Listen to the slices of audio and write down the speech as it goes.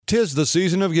'Tis the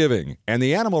season of giving, and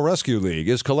the Animal Rescue League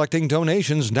is collecting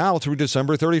donations now through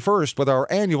December 31st with our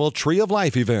annual Tree of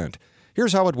Life event.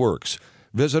 Here's how it works.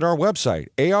 Visit our website,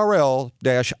 arl-iowa.org,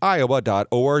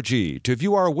 to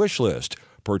view our wish list,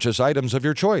 purchase items of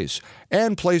your choice,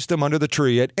 and place them under the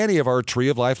tree at any of our Tree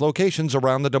of Life locations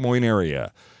around the Des Moines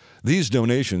area. These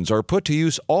donations are put to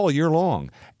use all year long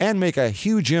and make a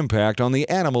huge impact on the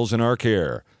animals in our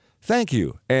care. Thank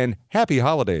you, and happy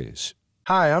holidays.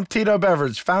 Hi, I'm Tito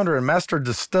Beverage, founder and master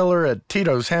distiller at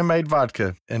Tito's Handmade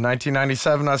Vodka. In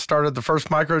 1997, I started the first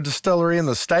micro distillery in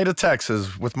the state of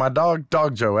Texas with my dog,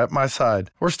 Dog Joe, at my side.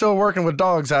 We're still working with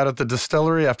dogs out at the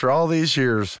distillery after all these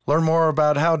years. Learn more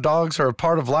about how dogs are a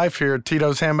part of life here at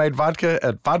Tito's Handmade Vodka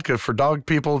at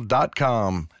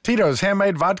vodkafordogpeople.com. Tito's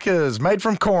Handmade Vodka is made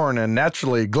from corn and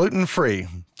naturally gluten-free.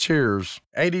 Cheers.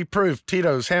 80 proof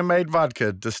Tito's Handmade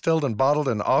Vodka, distilled and bottled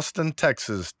in Austin,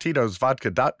 Texas.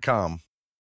 Tito'sVodka.com.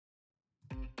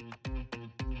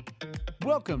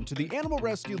 Welcome to the Animal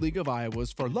Rescue League of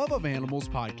Iowa's For Love of Animals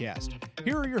podcast.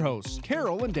 Here are your hosts,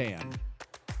 Carol and Dan.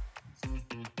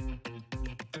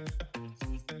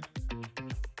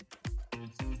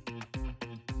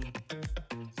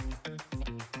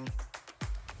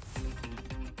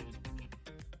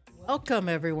 Welcome,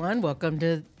 everyone. Welcome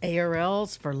to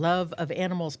ARL's For Love of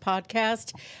Animals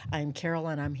podcast. I'm Carol,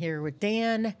 and I'm here with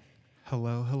Dan.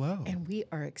 Hello, hello. And we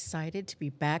are excited to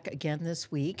be back again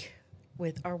this week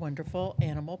with our wonderful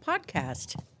animal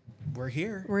podcast. We're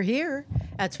here. We're here.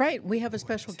 That's right. We have a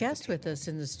special guest with us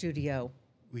in the studio.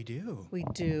 We do. We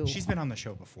do. She's been on the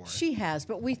show before. She has,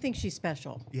 but we think she's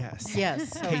special. Yes.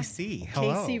 Yes. So Casey,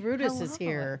 hello. Casey Routos is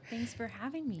here. Thanks for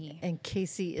having me. And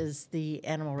Casey is the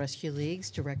Animal Rescue League's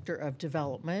Director of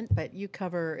Development, but you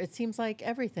cover, it seems like,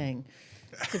 everything.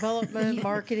 Development,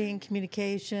 marketing,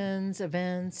 communications,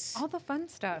 events. All the fun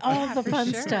stuff. All Yeah, the for fun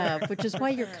sure. stuff, which is why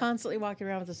you're constantly walking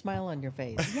around with a smile on your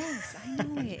face. Yes, I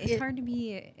know it.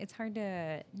 It's hard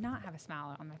to not have a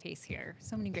smile on my face here.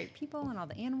 So many great people and all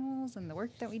the animals and the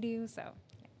work that we do. So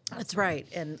That's right.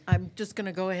 And I'm just going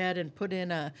to go ahead and put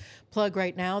in a plug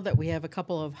right now that we have a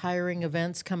couple of hiring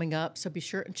events coming up. So be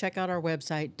sure and check out our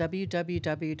website,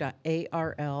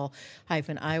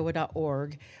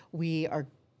 www.arl-iowa.org. We are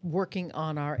working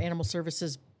on our animal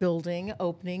services building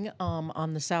opening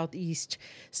on the southeast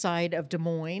side of Des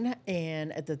Moines,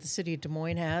 and that the city of Des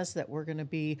Moines has, that we're going to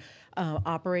be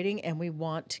operating, and we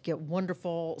want to get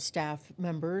wonderful staff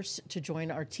members to join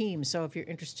our team. So if you're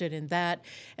interested in that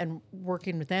and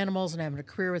working with animals and having a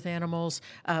career with animals,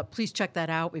 please check that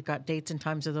out. We've got dates and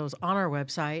times of those on our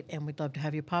website, and we'd love to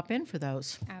have you pop in for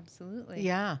those. absolutely.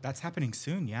 Yeah. That's happening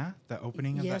soon, yeah? The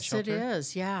opening of that Yes, shelter? it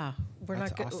is. Yeah,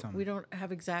 That's awesome. We don't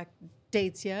have exact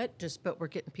dates yet, but we're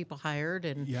getting people hired,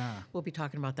 and Yeah. we'll be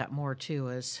talking about that more too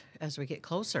as we get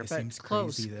closer. It but seems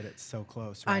close. crazy that it's so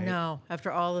close, right? I know. After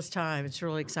all this time, it's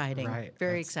really exciting. Right.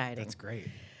 Very That's exciting. That's great.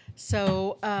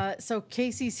 So, so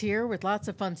Casey's here with lots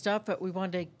of fun stuff, but we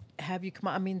wanted to have you come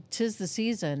on. I mean, 'tis the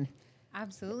season.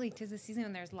 Absolutely. 'Tis the season,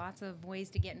 and there's lots of ways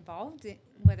to get involved,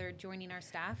 whether joining our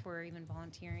staff or even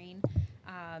volunteering.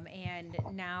 And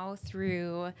now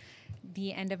through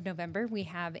the end of November, we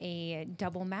have a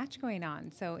double match going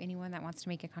on. So anyone that wants to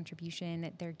make a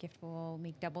contribution, their gift will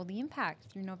make double the impact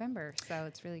through November. So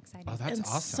it's really exciting. Oh, that's And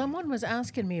awesome. someone was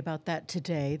asking me about that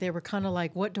today. They were kind of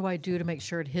like, what do I do to make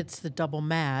sure it hits the double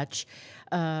match?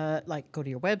 Like, go to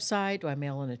your website. Do I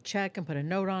mail in a check and put a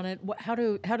note on it? How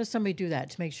does somebody do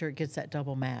that to make sure it gets that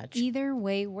double match? Either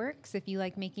way works. If you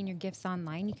like making your gifts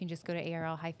online, you can just go to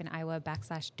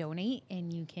arl-iowa/donate,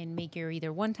 and you can make your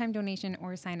either one-time donation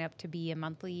or sign up to be a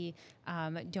monthly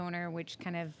donor, which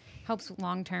kind of helps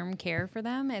long-term care for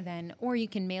them. And then, or you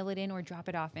can mail it in or drop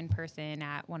it off in person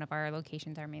at one of our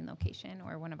locations, our main location,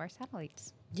 or one of our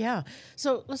satellites. Yeah.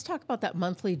 So let's talk about that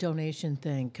monthly donation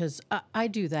thing, because I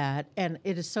do that, and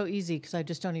it is so easy because I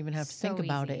just don't even have to So think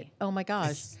about easy. it. Oh, my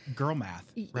gosh. It's girl math,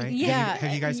 right? yeah.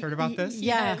 Have you guys heard about this?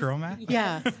 Yeah. Girl math?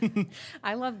 Yeah.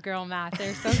 I love girl math.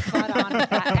 They're so spot on with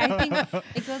that. I think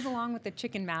it goes along with the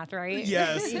chicken math, right?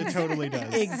 Yes, it totally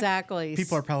does. Exactly.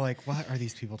 People are probably like, what are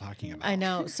these people talking about? I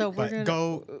know. So we're But going to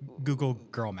go Google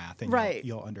girl math and right.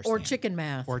 you'll understand. Or chicken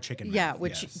math. Or chicken math, Yeah,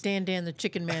 which yes. Dan, the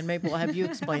chicken man, maybe we'll have you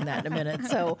explain that in a minute.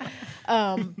 So,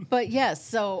 but yes,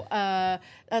 so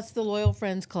that's the Loyal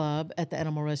Friends Club at the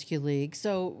Animal Rescue League.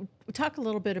 So talk a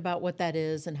little bit about what that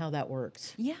is and how that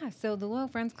works. Yeah, so the Loyal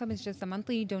Friends Club is just a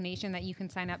monthly donation that you can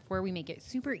sign up for. We make it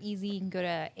super easy. You can go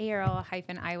to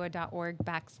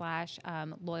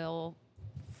arl-iowa.org/loyal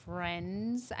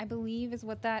friends, I believe is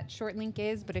what that short link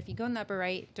is. But if you go in the upper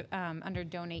right under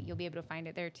donate, you'll be able to find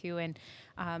it there too. And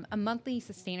a monthly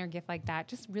sustainer gift like that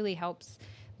just really helps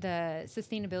the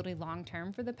sustainability long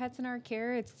term for the pets in our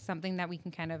care. It's something that we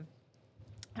can kind of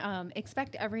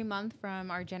expect every month from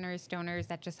our generous donors.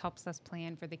 That just helps us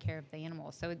plan for the care of the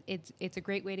animals. So it's a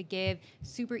great way to give.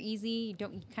 Super easy.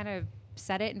 You kind of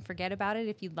set it and forget about it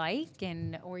if you'd like,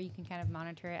 or you can kind of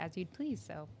monitor it as you'd please.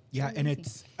 So Yeah, really and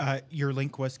easy. it's your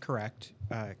link was correct,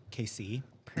 KC.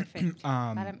 Perfect.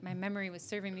 My memory was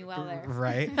serving me well there.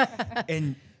 Right.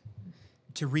 And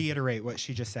to reiterate what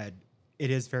she just said, it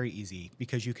is very easy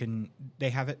because they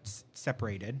have it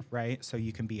separated, right? So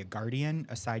you can be a guardian,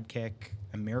 a sidekick,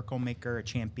 a miracle maker, a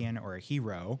champion, or a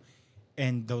hero.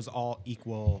 And those all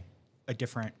equal a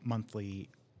different monthly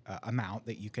amount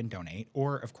that you can donate.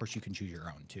 Or, of course, you can choose your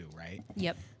own too, right?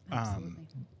 Yep. Absolutely.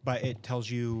 But it tells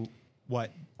you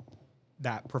what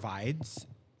that provides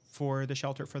for the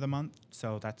shelter for the month.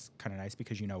 So that's kind of nice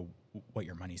because you know what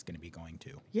your money's going to be going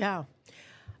to. Yeah.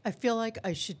 I feel like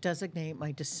I should designate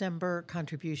my December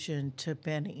contribution to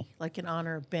Benny, like in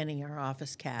honor of Benny, our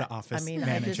office cat. The office I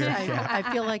manager, yeah.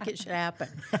 I feel like it should happen.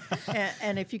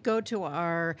 And if you go to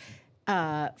our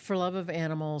For Love of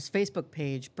Animals Facebook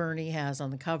page, Bernie has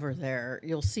on the cover there,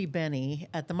 you'll see Benny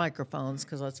at the microphones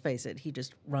because let's face it, he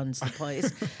just runs the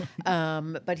place.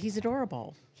 But he's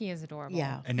adorable. He is adorable.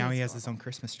 Yeah. And now he has his own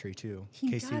Christmas tree too.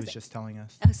 Casey was does. just telling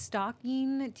us. A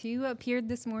stocking too appeared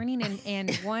this morning,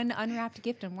 and one unwrapped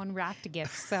gift and one wrapped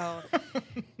gift. So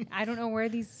I don't know where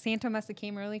Santa must have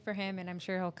came early for him, and I'm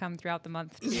sure he'll come throughout the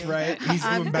month too. Right? He's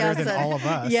I'm doing better than guessing- all of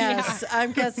us. Yes,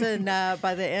 I'm guessing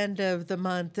by the end of the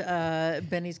month,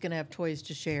 Benny's going to have toys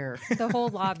to share. The whole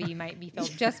lobby might be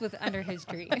filled just with under his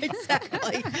tree.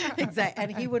 Exactly.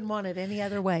 And he wouldn't want it any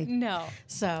other way. No.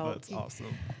 So That's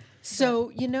awesome.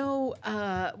 So,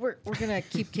 we're going to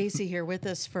keep Casey here with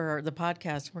us for the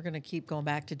podcast. We're going to keep going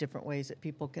back to different ways that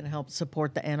people can help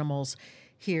support the animals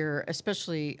here,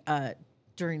 especially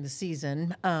during the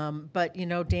season. But,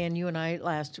 Dan, you and I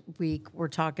last week were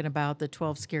talking about the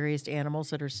 12 scariest animals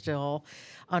that are still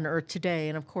on Earth today.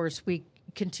 And, of course, we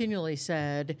continually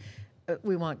said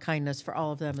we want kindness for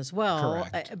all of them as well.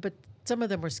 Correct. But some of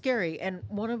them were scary. And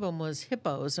one of them was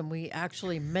hippos. And we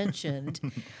actually mentioned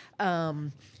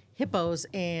hippos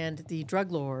and the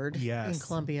drug lord in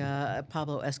Colombia,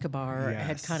 Pablo Escobar,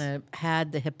 had kind of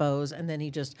had the hippos, and then he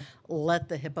just let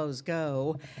the hippos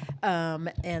go.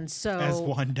 And so, As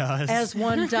one does.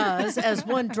 as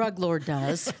one drug lord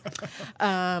does.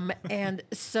 And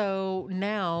so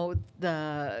now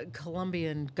the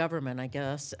Colombian government, I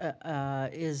guess,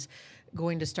 is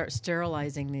going to start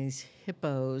sterilizing these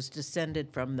hippos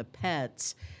descended from the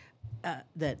pets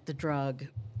that the drug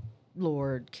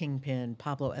lord kingpin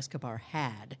Pablo Escobar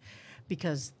had,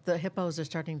 because the hippos are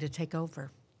starting to take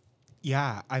over.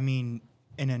 Yeah, I mean,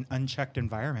 in an unchecked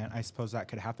environment, I suppose that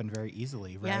could happen very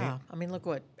easily, right? Yeah, I mean, look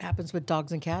what happens with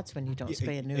dogs and cats when you don't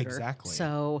spay and neuter. Exactly.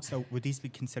 So would these be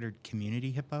considered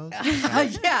community hippos?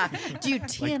 yeah, do you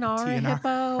TNR a TNR?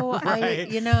 hippo?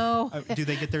 Right. Do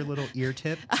they get their little ear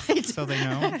tip so they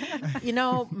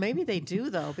know? Maybe they do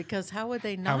though, because how would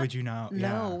they not? How would you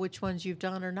know which ones you've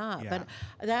done or not? Yeah.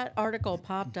 But that article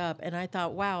popped up, and I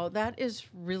thought, wow, that is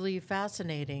really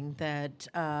fascinating that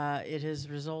it has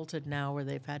resulted now where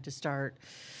they've had to start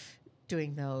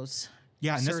doing those.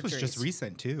 Yeah, and this was just surgeries.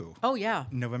 recent too. Oh yeah,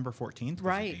 November 14th. Was the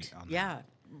right. date on that. Yeah,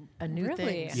 a new Really?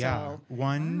 thing. Yeah,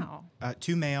 Wow.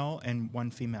 two male and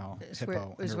one female Is where,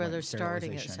 hippo. is where they're underwent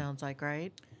starting. It sterilization. sounds like,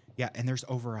 right? Yeah, and there's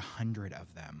over 100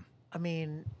 of them. I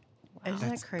mean, isn't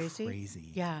That's that crazy? crazy.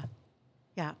 Yeah,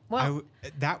 yeah. Well,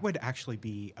 that would actually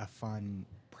be a fun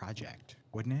project,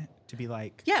 wouldn't it? To be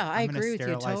like, yeah, I I'm gonna agree with you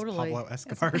sterilize totally. Pablo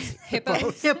Escobar's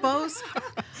Hippos. hippos.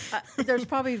 There's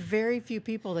probably very few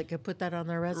people that could put that on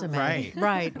their resume.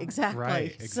 Right. Exactly.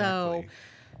 Right, So, exactly.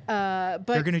 but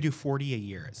They're going to do 40 a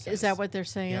year. It says. is that what they're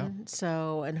saying? Yeah.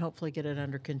 So, and hopefully get it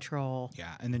under control.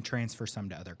 Yeah, and then transfer some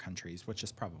to other countries, which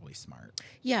is probably smart.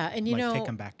 Yeah, and you know, take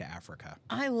them back to Africa.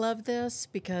 I love this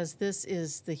because this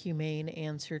is the humane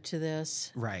answer to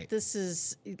this. Right. This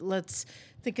is, let's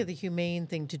think of the humane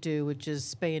thing to do, which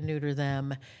is spay and neuter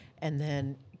them, and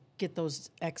then get those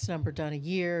X number done a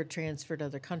year, transfer to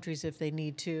other countries if they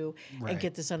need to, Right. and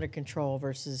get this under control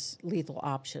versus lethal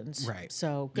options. Right.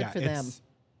 So good for them.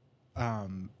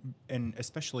 And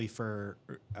especially for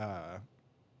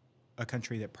a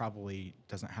country that probably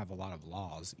doesn't have a lot of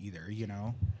laws either, you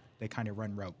know? They kind of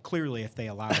run rogue. Clearly, if they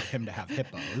allowed him to have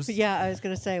hippos. Yeah, I was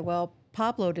going to say, well,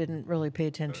 Pablo didn't really pay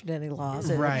attention to any laws,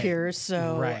 it appears.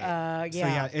 So, right. yeah. So,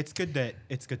 yeah, it's good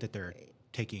that they're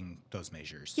taking those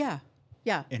measures. Yeah.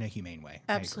 Yeah. In a humane way.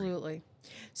 I agree. Absolutely.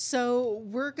 So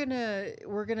we're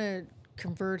gonna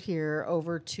convert here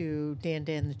over to Dan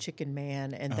the Chicken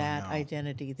Man and that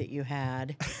identity that you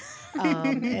had,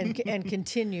 and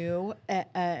continue.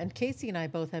 And Casey and I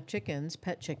both have chickens,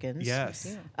 pet chickens.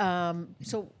 Yes.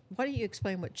 So why don't you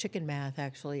explain what chicken math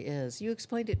actually is? You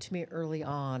explained it to me early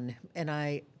on, and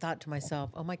I thought to myself,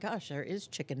 oh my gosh, there is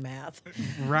chicken math.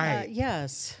 Right.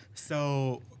 Yes.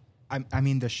 So, I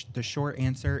mean, the short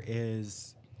answer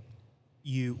is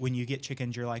when you get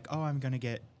chickens, you're like, oh, I'm going to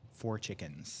get 4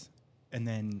 chickens. And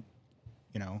then,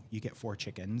 you get 4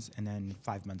 chickens, and then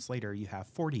 5 months later, you have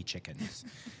 40 chickens.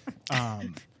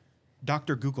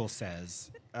 Dr. Google says,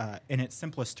 in its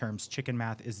simplest terms, chicken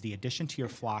math is the addition to your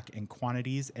flock in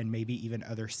quantities and maybe even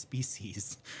other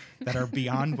species that are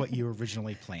beyond what you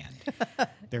originally planned.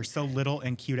 They're so little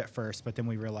and cute at first, but then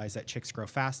we realize that chicks grow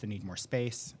fast and need more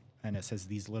space. And it says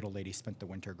these little ladies spent the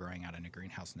winter growing out in a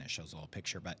greenhouse, and it shows a little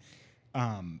picture. But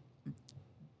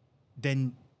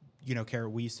then, Kara,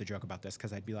 we used to joke about this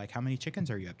because I'd be like, how many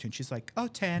chickens are you up to? And she's like,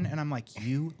 10. And I'm like,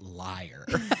 you liar.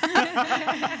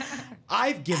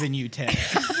 I've given you 10.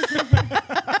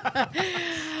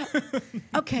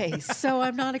 Okay, so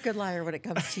I'm not a good liar when it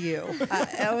comes to you.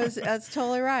 That's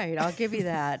totally right. I'll give you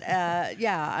that.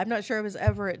 I'm not sure I was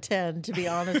ever at 10, to be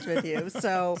honest with you.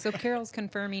 So Carol's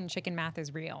confirming chicken math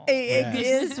is real. It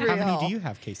is real. How many do you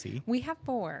have, Casey? We have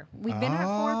 4. We've been at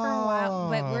 4 for a while,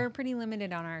 but we're pretty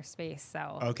limited on our space.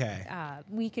 So Okay.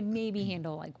 We could maybe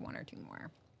handle like 1 or 2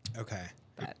 more. Okay.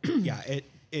 But Yeah,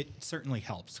 it certainly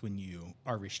helps when you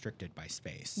are restricted by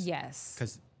space. yes.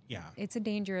 Because, It's a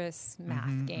dangerous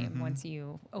math game once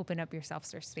you open up yourself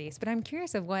for space. But I'm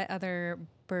curious of what other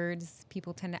birds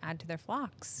people tend to add to their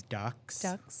flocks. ducks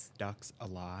a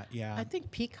lot. Yeah. I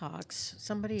think peacocks.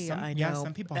 Somebody Some- I know yeah,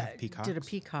 some people have did a peacocks.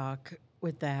 peacock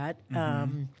with that.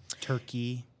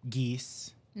 Turkey,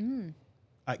 geese,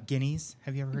 guineas.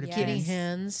 Have you ever heard of Yes. Guinea guineas?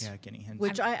 hens, Yeah, guinea hens.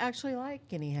 which I actually like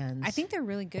guinea hens. I think they're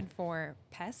really good for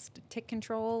pest, tick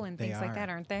control, and They things like are. that,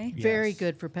 aren't they? Yeah. very Yes.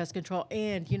 good for pest control.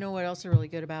 And you know what else they're really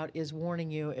good about is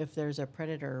warning you if there's a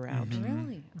predator around.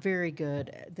 Really? Very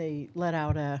good. They let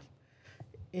out a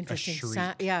interesting shriek.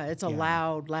 sound. Yeah, it's a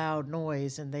Yeah. loud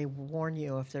noise, and they warn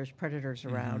you if there's predators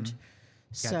around. Yeah,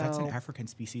 So that's an African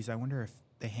species. I wonder if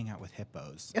they hang out with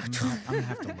hippos. I'm gonna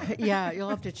have to look. yeah, you'll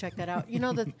have to check that out.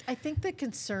 I think the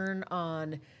concern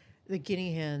on the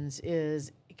guinea hens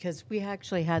is because we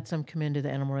actually had some come into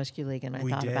the Animal Rescue League, and I We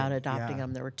thought did, about adopting yeah.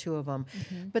 them. There were 2 of them,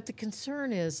 but the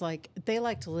concern is like they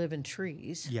like to live in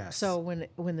trees. Yes. So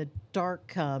when the dark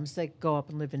comes, they go up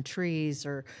and live in trees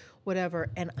or whatever.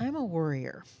 And I'm a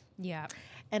worrier. Yeah.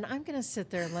 And I'm going to sit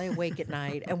there and lay awake at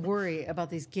night and worry about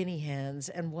these guinea hens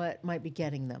and what might be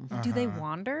getting them. Do they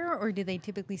wander, or do they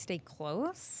typically stay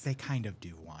close? They kind of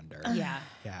do wander. Yeah.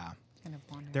 Yeah. Kind of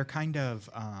wander. They're kind of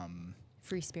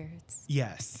Free spirits.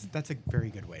 yes, that's a very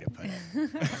good way to put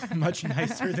it. Much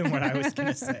nicer than what I was going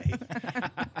to say.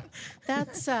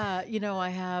 That's, I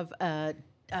have,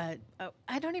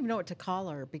 I don't even know what to call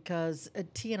her because a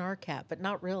TNR cat, but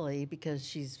not really because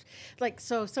she's like,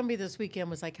 so somebody this weekend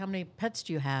was like, how many pets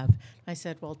do you have? I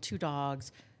said, well, 2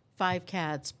 dogs, 5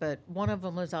 cats, but one of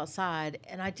them lives outside.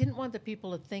 And I didn't want the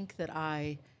people to think that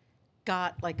I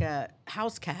got like a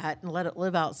house cat and let it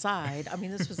live outside. I mean,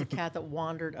 this was a cat that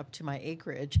wandered up to my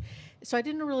acreage. So I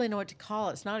didn't really know what to call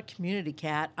it. It's not a community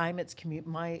cat. I'm its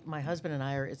my husband and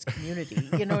I are its community.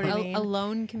 You know what I mean? A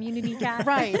lone community cat.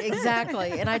 Right,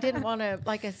 exactly. And I didn't want to,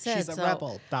 like I said, She's a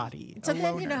rebel, Dottie. So a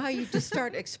then you know loner. how you just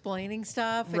start explaining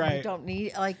stuff and you Right. don't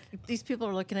need, like, these people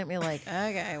are looking at me like,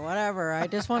 okay, whatever. I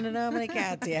just want to know how many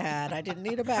cats you had. I didn't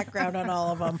need a background on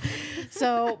all of them.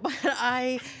 So, but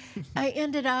I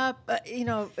ended up,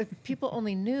 if people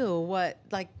only knew what,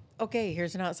 like, okay,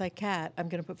 here's an outside cat. I'm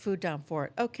going to put food down for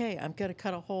it. Okay, I'm going to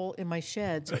cut a hole in my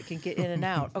shed so it can get in and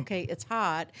out. Okay, it's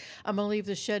hot. I'm going to leave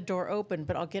the shed door open,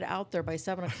 but I'll get out there by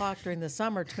 7 o'clock during the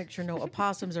summer to make sure no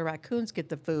opossums or raccoons get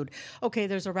the food. Okay,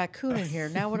 there's a raccoon in here.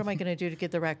 Now what am I going to do to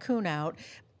get the raccoon out?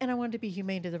 And I wanted to be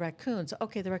humane to the raccoons.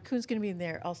 Okay, the raccoon's going to be in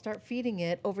there. I'll start feeding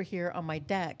it over here on my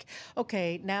deck.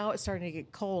 Okay, now it's starting to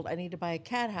get cold. I need to buy a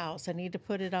cat house. I need to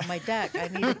put it on my deck. I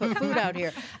need to put food out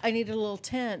here. I need a little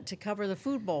tent to cover the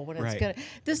food bowl when it's Right. going to.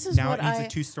 This is Now what it needs I. a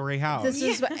 2-story house. This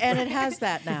is, and it has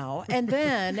that now. And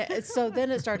then it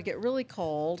started to get really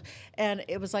cold, and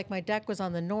it was like my deck was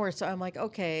on the north. So I'm like,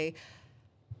 okay,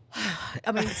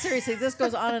 I mean, seriously, this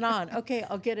goes on and on. Okay,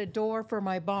 I'll get a door for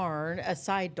my barn, a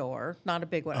side door, not a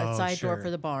big one, a side door for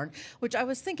the barn, which I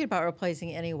was thinking about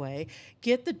replacing anyway.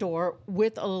 Get the door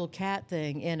with a little cat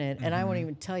thing in it, and I won't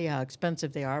even tell you how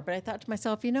expensive they are, but I thought to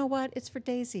myself, you know what? It's for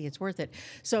Daisy. It's worth it.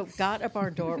 So got a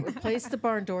barn door, replaced the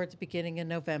barn door at the beginning of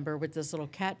November with this little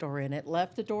cat door in it,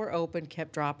 left the door open,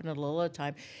 kept dropping it a little at a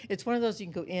time. It's one of those you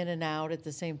can go in and out at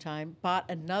the same time. Bought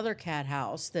another cat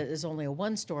house that is only a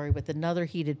 1-story with another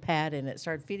heated pad in it.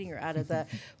 Started feeding her out of the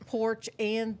porch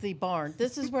and the barn.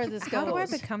 This is where this goes. How do I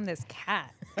become this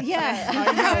cat? Yeah,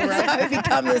 I know, right? I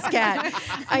become this cat.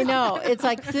 I know. It's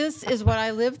like, this is what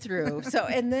I lived through. So,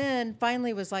 and then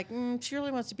finally was like, she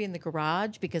really wants to be in the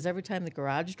garage, because every time the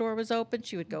garage door was open,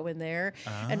 she would go in there.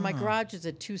 And my garage is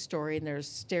a 2-story, and there's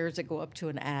stairs that go up to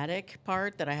an attic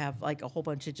part that I have like a whole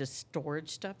bunch of just storage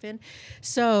stuff in.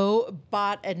 So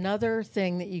bought another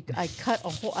thing that I cut a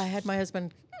hole. I had my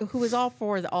husband, who was all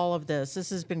for all of this. This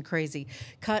has been crazy.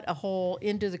 Cut a hole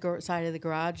into the side of the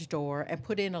garage door and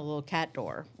put in a little cat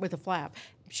door with a flap.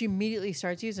 She immediately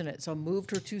starts using it. So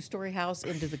moved her 2-story house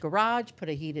into the garage, put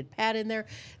a heated pad in there.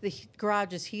 The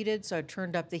garage is heated, so I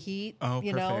turned up the heat,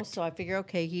 you know. Perfect. So I figure,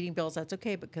 okay, heating bills, that's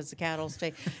okay, because the cat will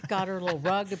stay. Got her a little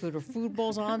rug to put her food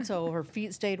bowls on so her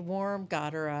feet stayed warm.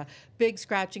 Got her a big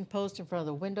scratching post in front of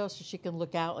the window so she can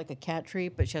look out like a cat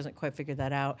treat, but she hasn't quite figured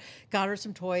that out. Got her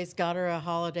some toys, got her a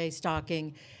holiday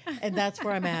stocking, and that's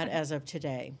where I'm at as of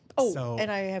today. Oh, So- and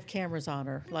I have cameras on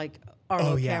her, like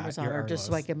Arlo cameras on your her, just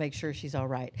so I Arlos. can make sure she's all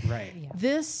right. Right. Yeah.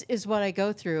 This is what I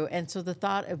go through, and so the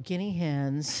thought of guinea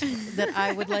hens that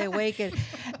I would lay awake and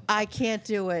I can't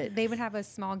do it. They would have a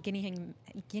small guinea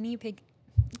pig.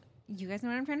 You guys know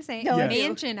what I'm trying to say? No, I do.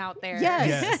 Mansion out there.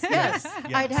 Yes, Yes.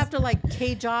 I'd have to like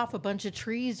cage off a bunch of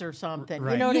trees or something.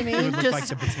 Right. You know what I It mean? would look like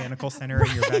the botanical center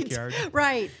in your backyard.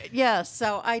 Right. Yes.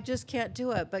 So I just can't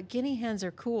do it. But guinea hens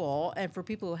are cool, and for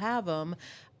people who have them,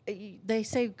 they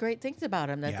say great things about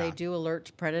them, that they Yeah. do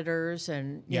alert predators,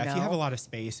 and Yeah, you know. if you have a lot of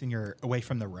space and you're away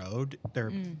from the road,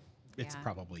 it's Yeah.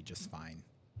 probably just fine.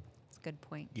 It's a good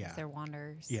point. 'Cause Yeah. they're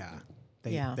wanderers. Yeah.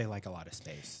 They like a lot of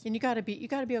space. And you got to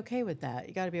be okay with that.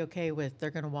 You got to be okay with they're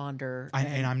going to wander.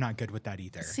 And I'm not good with that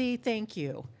either. See, thank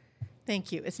you.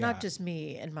 It's Yeah. not just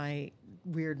me and my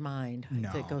weird mind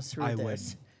No, that goes through I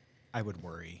this. I would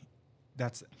worry.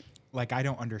 That's like, I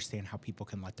don't understand how people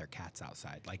can let their cats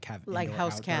outside, like have Like indoor,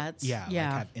 house outdoor- cats? Yeah, Yeah.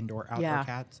 like have indoor outdoor Yeah.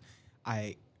 cats.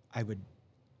 I would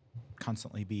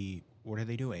constantly be, what are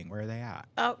they doing? Where are they at?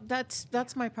 Oh, that's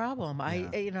my problem.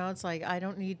 It's like I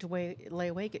don't need to lay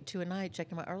awake at 2 a night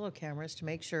checking my Arlo cameras to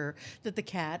make sure that the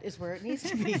cat is where it needs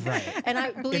to be. Right. And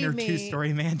I believe In her me,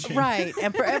 2-story mansion. Right.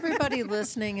 And for everybody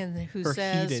listening and who Her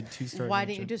says, heated 2-story why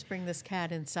didn't you mansion." just bring this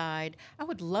cat inside? I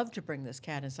would love to bring this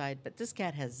cat inside, but this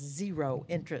cat has zero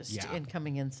interest Yeah. in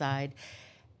coming inside.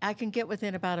 I can get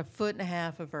within about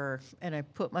 1.5 feet of her, and I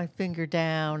put my finger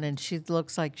down, and she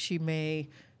looks like she may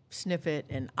sniff it,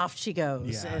 and off she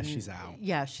goes. Yeah, and she's out.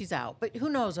 Yeah, she's out. But who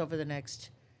knows over the next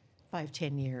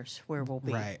 5-10 years where we'll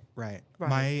be. Right.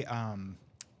 My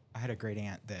I had a great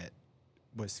aunt that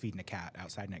was feeding a cat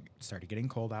outside, and it started getting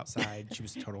cold outside. She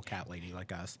was a total cat lady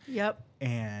like us. Yep.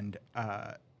 And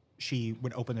she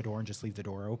would open the door and just leave the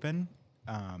door open.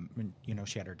 And,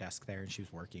 she had her desk there and she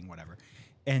was working, whatever.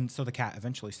 And so the cat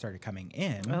eventually started coming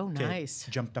in. Oh, nice.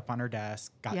 Jumped up on her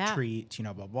desk, got Yeah. treats,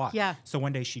 blah, blah. Yeah. So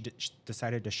one day she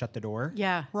decided to shut the door.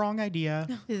 Yeah. Wrong idea.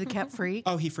 Did the cat freak?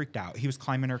 Oh, he freaked out. He was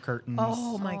climbing her curtains.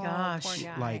 Oh, my Oh, gosh. poor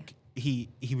guy. Like he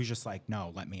was just like,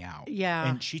 no, let me out. Yeah.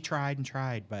 And she tried and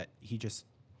tried, but he just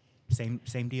same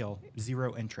deal.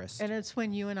 Zero interest. And it's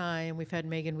when you and I, and we've had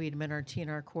Megan Wiedemann, our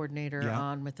TNR coordinator, Yeah.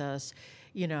 on with us,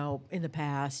 in the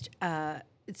past.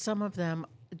 Some of them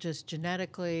just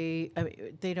genetically,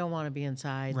 they don't want to be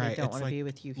inside. Right. They don't It's want to like be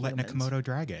with you letting humans. a Komodo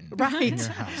dragon Right, in your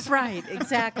house. right,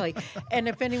 exactly. And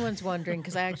if anyone's wondering,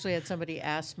 because I actually had somebody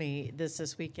ask me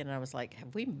this weekend, and I was like,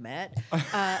 "Have we met?"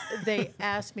 They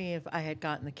asked me if I had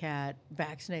gotten the cat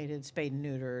vaccinated, spayed and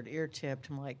neutered, ear tipped.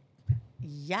 I'm like,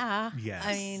 "Yeah." Yes.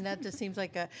 I mean, that just seems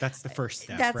like That's the first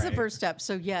step. that's the right? first step.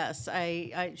 So yes,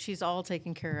 she's all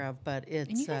taken care of, but it's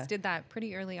And you guys did that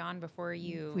pretty early on before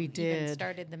you We even did.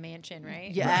 started the mansion,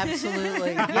 right? yeah,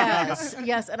 absolutely,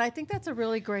 yes, and I think that's a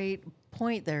really great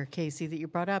point there, Casey, that you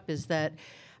brought up, is that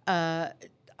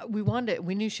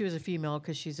we knew she was a female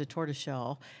because she's a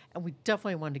tortoiseshell, and we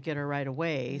definitely wanted to get her right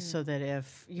away so that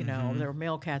if there were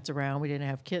male cats around, we didn't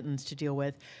have kittens to deal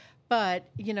with. But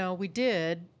we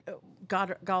did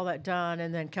got all that done,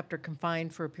 and then kept her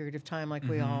confined for a period of time, like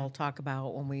we all talk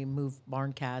about when we move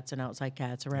barn cats and outside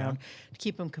cats around to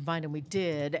keep them confined, and we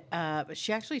did. But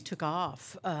she actually took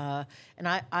off, and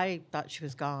I thought she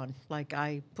was gone. Like,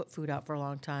 I put food out for a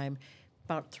long time.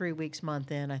 About 3 weeks, month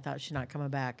in, I thought she's not coming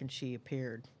back, and she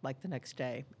appeared like the next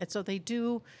day. And so they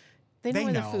know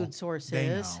where the food source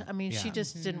is. Know. I mean, she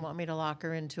just didn't want me to lock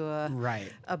her into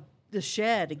the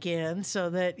shed again, so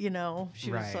that,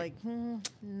 she was like,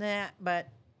 nah, but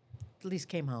at least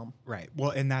came home. Right.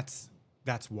 Well, and that's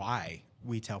why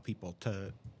we tell people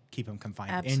to keep them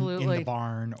confined in the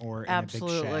barn or in a big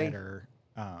shed, or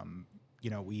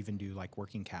we even do like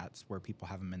working cats where people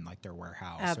have them in like their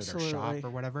warehouse or their shop or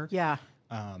whatever. Yeah.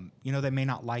 They may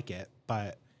not like it,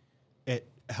 but it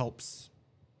helps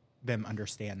them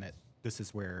understand that this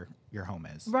is where your home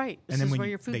is. Right. And then when where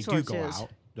your food they source do go is. out,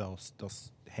 they'll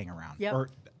hang around. Yep. Or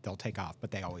they'll take off,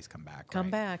 but they always come back. Come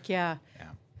back, yeah. Yeah.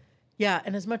 Yeah,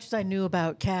 and as much as I knew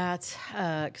about cats,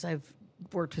 because I've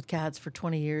worked with cats for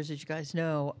 20 years, as you guys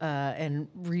know, and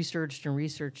researched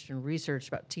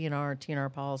about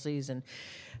TNR policies and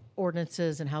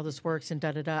ordinances and how this works and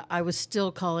da-da-da, I was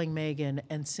still calling Megan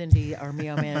and Cindy, our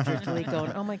Meow manager,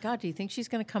 going, oh my God, do you think she's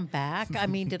going to come back? I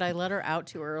mean, did I let her out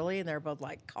too early? And they're both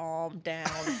like, calm down.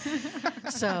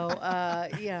 So,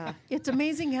 yeah, it's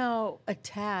amazing how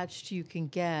attached you can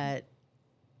get.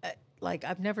 Like,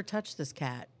 I've never touched this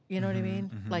cat. You know what I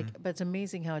mean? Like, but it's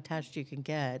amazing how attached you can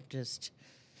get just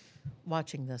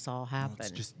watching this all happen. Well,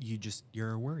 it's just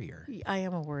you're a worrier. I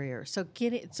am a worrier. So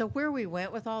where we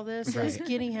went with all this is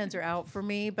guinea hens are out for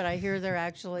me, but I hear they're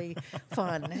actually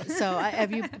fun. So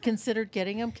have you considered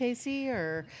getting them, Casey,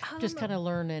 or just kind of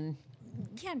learning?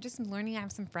 Yeah, just learning. I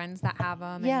have some friends that have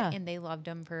them, and they loved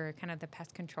them for kind of the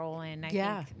pest control, and I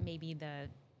think maybe the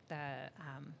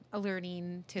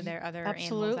alerting to their other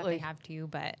animals that they have too,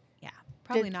 but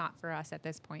probably not for us at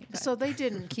this point. But. So they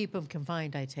didn't keep them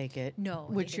confined, I take it. No,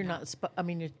 which you're not.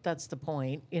 That's the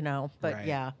point, But right.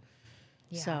 yeah.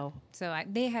 So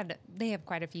they have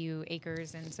quite a few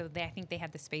acres, and so I think they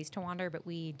had the space to wander, but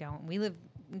we don't. We live,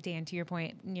 Dan, to your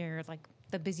point, near like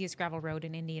the busiest gravel road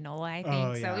in Indianola, I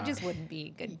think. So it just wouldn't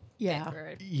be good.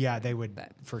 Yeah, they would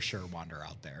for sure wander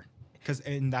out there,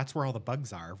 and that's where all the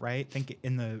bugs are, right? Think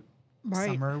in the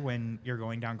summer when you're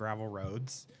going down gravel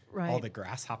roads. Right. All the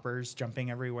grasshoppers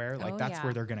jumping everywhere. Like, that's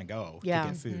where they're going to go to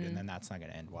get food, and then that's not going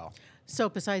to end well. So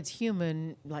besides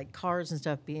human, like cars and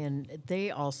stuff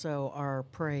they also are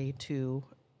prey to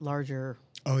larger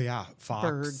fox.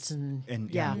 Birds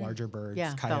and larger birds,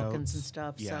 coyotes. falcons and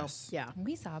stuff. Yes. So, yeah.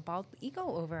 We saw a bald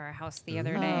eagle over our house the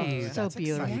other day. So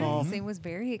beautiful. Yes, it was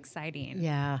very exciting.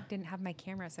 Yeah. Didn't have my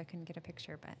camera, so I couldn't get a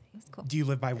picture, but it was cool. Do you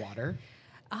live by water?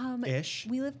 Ish.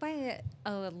 We live by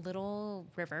a little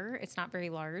river. It's not very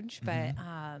large, but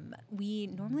we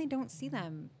normally don't see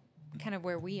them kind of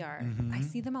where we are. I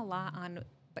see them a lot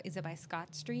is it by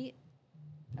Scott Street?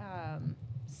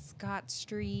 Scott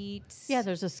Street. Yeah,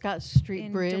 there's a Scott Street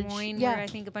in bridge. Des Moines, where I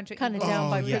think a bunch of kind of down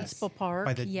by Principal Park.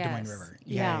 By the Des Moines River.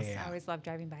 I always love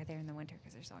driving by there in the winter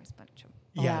because there's always a bunch of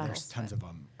there's tons of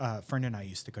them. A friend and I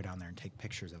used to go down there and take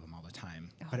pictures of them all the time.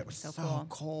 But it was so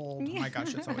cold. Oh my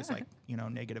gosh, it's always like,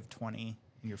 -20.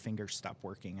 And your fingers stop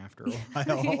working after a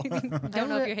while. Don't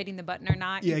know if you're hitting the button or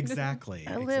not. Yeah, exactly.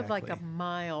 I live like a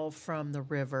mile from the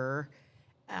river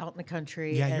out in the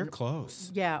country. Yeah, you're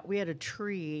close. Yeah, we had a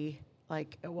tree. I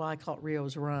call it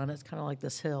Rio's Run. It's kind of like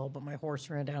this hill, but my horse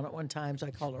ran down at one time, so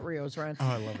I called it Rio's Run. Oh,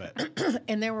 I love it.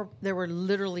 And there were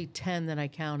literally 10 that I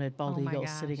counted bald eagles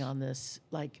sitting on this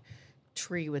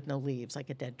tree with no leaves, like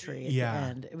a dead tree at the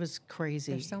end. It was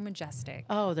crazy. They're so majestic.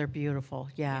 Oh, they're beautiful.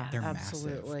 Yeah, they're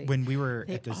absolutely. Massive. When we were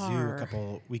at the zoo a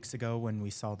couple weeks ago, when we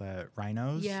saw the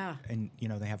rhinos, and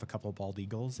they have a couple bald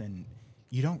eagles, and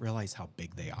you don't realize how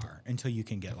big they are until you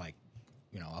can get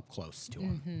up close to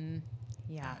them.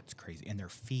 Yeah, it's crazy, and their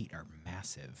feet are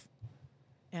massive.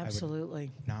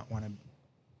 Absolutely. I would not want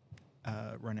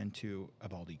to run into a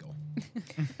bald eagle.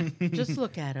 Just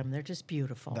look at them; they're just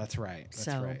beautiful. That's right.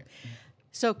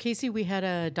 So, Casey, we had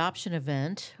an adoption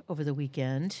event over the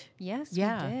weekend. Yes, we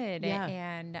did. Yeah.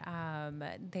 And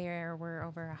there were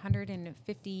over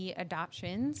 150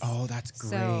 adoptions. Oh, that's great.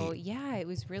 So, it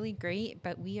was really great,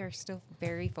 but we are still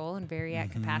very full and very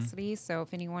at capacity. So,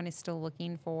 if anyone is still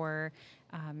looking for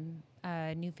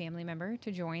a new family member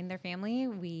to join their family,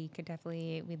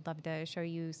 we'd love to show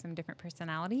you some different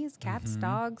personalities, cats,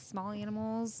 dogs, small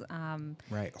animals.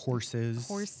 Right, horses,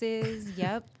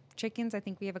 yep. Chickens. I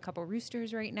think we have a couple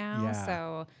roosters right now. Yeah.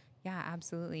 So,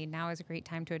 absolutely. Now is a great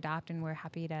time to adopt, and we're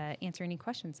happy to answer any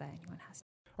questions that anyone has.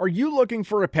 Are you looking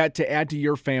for a pet to add to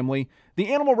your family? The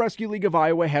The Animal Rescue League of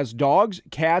Iowa has dogs,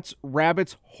 cats,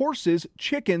 rabbits, horses,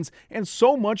 chickens, and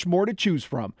so much more to choose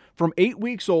from. From 8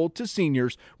 weeks old to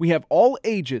seniors, we have all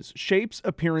ages, shapes,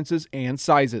 appearances, and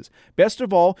sizes. Best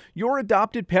of all, your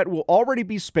adopted pet will already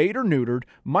be spayed or neutered,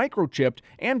 microchipped,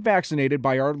 and vaccinated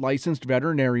by our licensed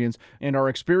veterinarians, and our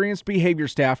experienced behavior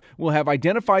staff will have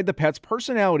identified the pet's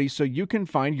personality so you can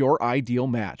find your ideal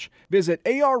match. Visit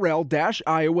arl-iowa.org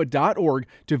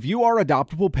to view our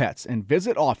adoptable pets, and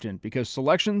visit often because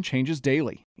selection changes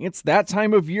daily. It's that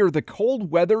time of year. The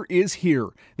cold weather is here.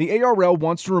 The ARL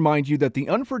wants to remind you that the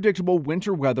unpredictable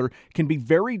winter weather can be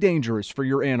very dangerous for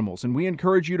your animals, and we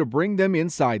encourage you to bring them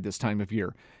inside this time of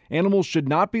year. Animals should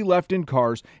not be left in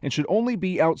cars and should only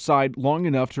be outside long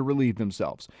enough to relieve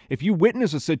themselves. If you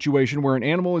witness a situation where an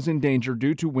animal is in danger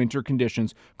due to winter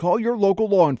conditions, call your local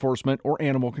law enforcement or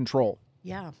animal control.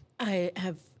 Yeah, I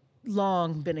have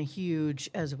long been a huge,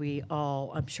 as we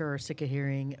all, I'm sure, are sick of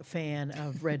hearing, fan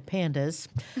of Red Pandas.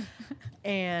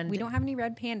 And We don't have any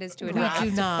red pandas to we adopt. do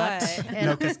not. but-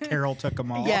 No, because Carol took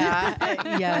them all.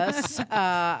 Yeah, yes.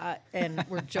 And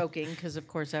we're joking because, of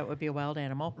course, that would be a wild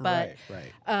animal. But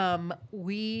Right.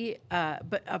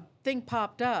 but a thing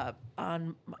popped up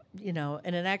on,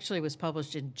 and it actually was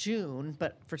published in June,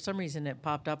 but for some reason it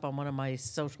popped up on one of my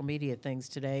social media things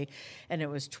today, and it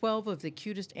was 12 of the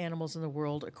cutest animals in the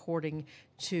world according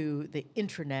to the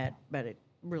intranet, but it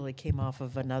really came off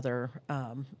of another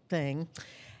thing.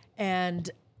 And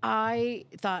I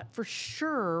thought for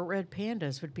sure red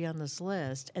pandas would be on this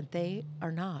list, and they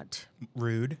are not.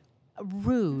 Rude.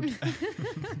 Rude.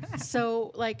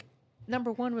 So,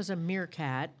 number one was a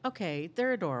meerkat. Okay,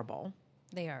 they're adorable.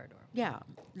 They are adorable. Yeah,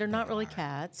 they're not really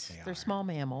cats. They're small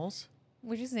mammals.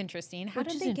 Which is interesting. How Which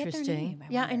did is they get their interesting. name?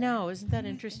 Yeah, I wonder. know. Isn't that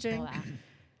interesting? Spell that.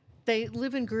 They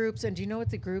live in groups, and do you know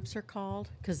what the groups are called?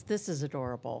 Because this is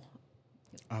adorable.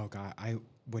 Oh, God. I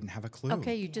wouldn't have a clue.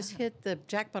 Okay, you just hit the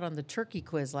jackpot on the turkey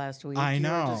quiz last week. I You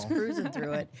know. were just cruising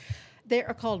through it. They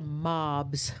are called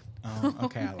mobs. Oh,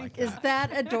 okay. I like that. Is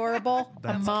that adorable?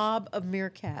 A mob of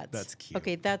meerkats. That's cute.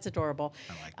 Okay, that's adorable.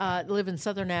 I like Live in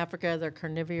southern Africa. They're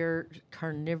carnivore.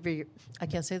 I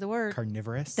can't say the word.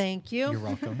 Carnivorous. Thank you. You're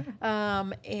welcome.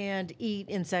 And eat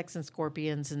insects and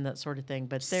scorpions and that sort of thing.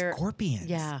 But they're Scorpions.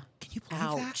 Yeah. Can you believe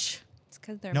that? Ouch. It's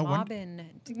because they're No one- mobbing.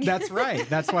 That's right.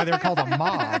 That's why they're called a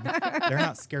mob. They're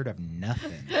not scared of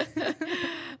nothing.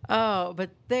 Oh, but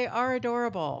they are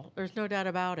adorable. There's no doubt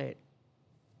about it.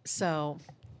 So,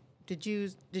 did you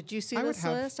see I would this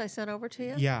have- list I sent over to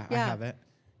you? Yeah, I have it.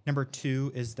 Number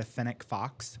 2 is the fennec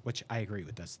fox, which I agree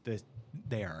with this.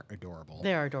 They are adorable.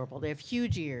 They are adorable. They have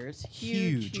huge ears.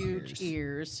 Huge Huge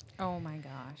ears. Oh my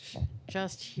gosh.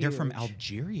 Just huge. They're from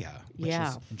Algeria, which Yeah.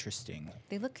 is interesting.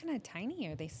 They look kind of tiny.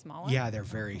 Are they smaller? Yeah, they're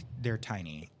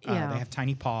tiny. Yeah. They have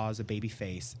tiny paws, a baby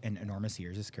face, and enormous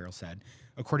ears, as Carol said.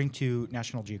 According to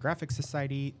National Geographic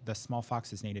Society, the small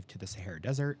fox is native to the Sahara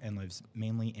Desert and lives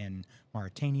mainly in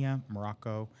Mauritania,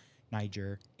 Morocco,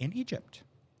 Niger, and Egypt.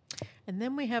 And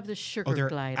then we have the sugar they're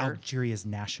glider. Algeria's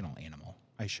national animal.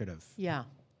 I should have. Yeah.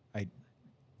 I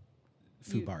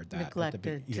You foobarred that. at the neglected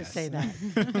to yes. say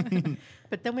that.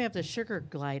 But then we have the sugar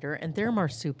glider, and they're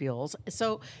marsupials.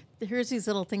 So here's these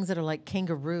little things that are like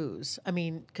kangaroos. I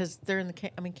mean, because they're in the.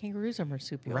 Kangaroos are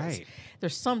marsupials. Right. They're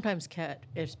sometimes kept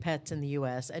as pets in the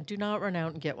U.S. And do not run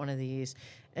out and get one of these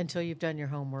until you've done your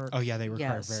homework. Oh yeah, they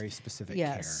require Yes. very specific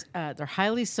Yes, care. they're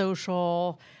highly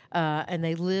social, and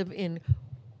they live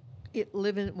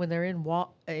when they're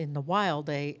in the wild.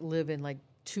 They live in like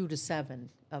 2 to 7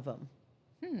 of them.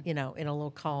 In a little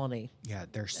colony. Yeah,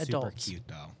 they're super Adults. cute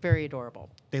though. Very adorable.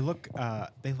 They look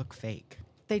fake.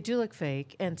 They do look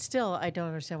fake, and still, I don't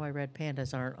understand why red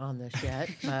pandas aren't on this yet.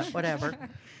 But whatever.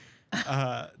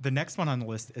 The next one on the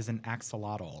list is an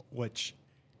axolotl, which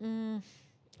I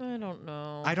don't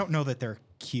know. I don't know that they're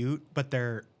cute, but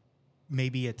they're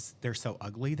so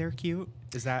ugly they're cute.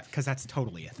 Is that because that's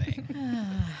totally a thing?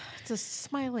 It's a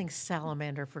smiling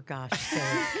salamander, for gosh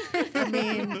sake. I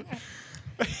mean,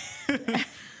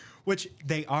 Which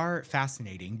they are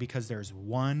fascinating because there's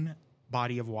one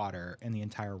body of water in the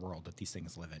entire world that these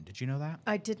things live in. Did you know that?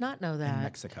 I did not know that.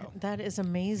 Mexico. That is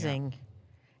amazing.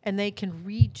 And they can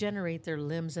regenerate their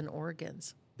limbs and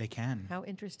organs. They can. How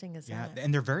interesting is Yeah, that?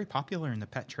 and they're very popular in the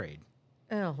pet trade.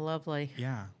 Oh, lovely.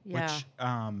 Yeah. Yeah. Which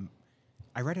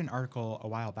I read an article a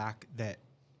while back that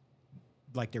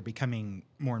they're becoming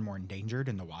more and more endangered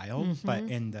in the wild, Mm-hmm. but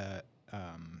in the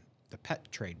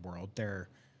pet trade world, they're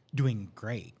doing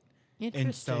great. Interesting.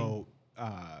 And so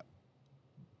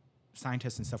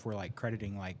scientists and stuff were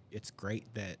crediting it's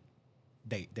great that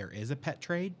there is a pet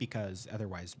trade, because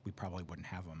otherwise we probably wouldn't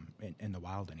have them in the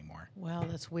wild anymore. Wow,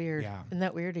 that's weird. Yeah. Isn't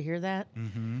that weird to hear that?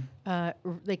 Mm-hmm.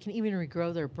 They can even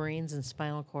regrow their brains and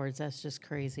spinal cords. That's just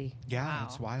crazy. Yeah, Wow.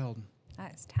 it's wild,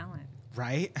 That is talent.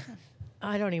 right?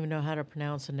 I don't even know how to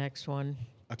pronounce the next one.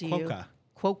 A Do you? quokka.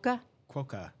 Quokka?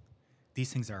 Quokka.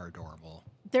 These things are adorable.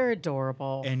 They're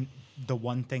adorable. And the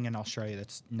one thing in Australia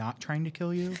that's not trying to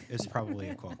kill you is probably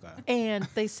a quokka. And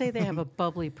they say they have a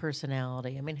bubbly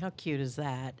personality. I mean, how cute is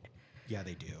that? Yeah,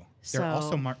 they do. They're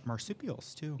also So-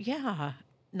 marsupials too. Yeah.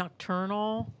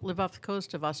 Nocturnal, live off the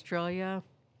coast of Australia.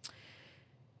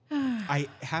 I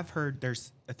have heard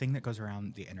there's a thing that goes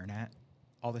around the internet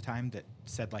all the time that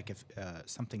said, like, if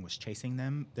something was chasing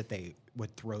them, that they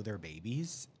would throw their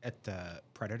babies at the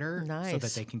predator so that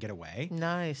Nice. they can get away.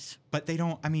 Nice. But they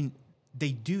don't, I mean,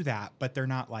 they do that, but they're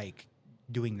not like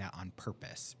doing that on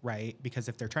purpose, right? Because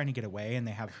if they're trying to get away and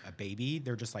they have a baby,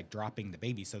 they're just like dropping the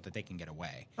baby so that they can get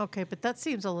away. Okay, but that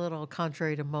seems a little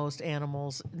contrary to most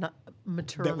animals'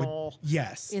 maternal.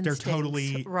 Yes, they're instincts,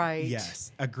 totally right.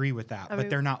 Yes, agree with that. But mean-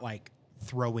 they're not like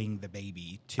throwing the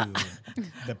baby to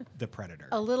the predator.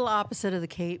 A little opposite of the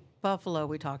Cape buffalo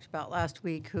we talked about last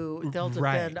week, who they'll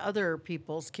Right. defend other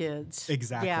people's kids.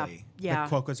 Exactly. Yeah.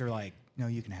 The quokkas are like, no,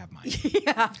 you can have mine.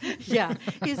 Yeah. Yeah.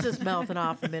 He's just mouthing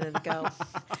off a minute ago.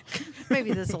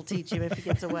 Maybe this will teach him if he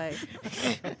gets away.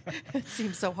 It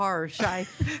seems so harsh.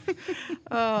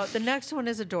 The next one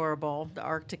is adorable. The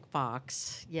Arctic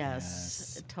fox.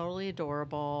 Yes. Totally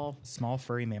adorable. Small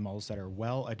furry mammals that are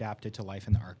well adapted to life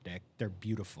in the Arctic. They're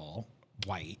beautiful.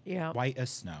 White. Yeah. White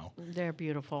as snow. They're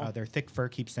beautiful. Their thick fur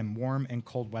keeps them warm in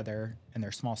cold weather, and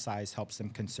their small size helps them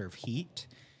conserve heat.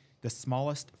 The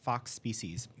smallest fox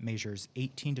species measures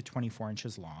 18 to 24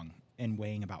 inches long and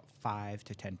weighing about 5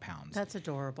 to 10 pounds. That's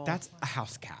adorable. That's a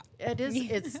house cat. It is.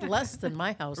 It's less than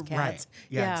my house cats. Right.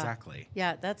 Yeah, exactly.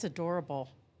 Yeah, that's adorable.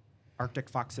 Arctic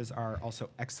foxes are also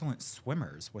excellent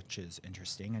swimmers, which is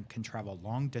interesting, and can travel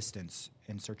long distance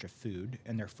in search of food.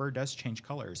 And their fur does change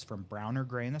colors from brown or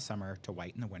gray in the summer to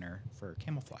white in the winter for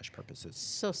camouflage purposes.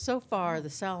 So far,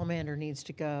 the salamander needs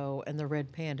to go, and the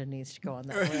red panda needs to go on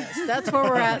that list. That's where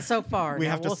we're at so far. We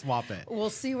Now, have to swap it.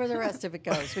 We'll see where the rest of it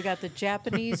goes. We got the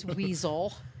Japanese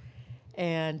weasel,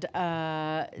 and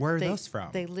Where are those from?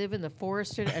 They live in the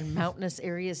forested and mountainous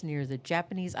areas near the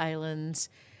Japanese islands.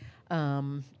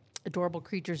 Adorable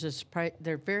creatures.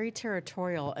 They're very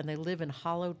territorial, and they live in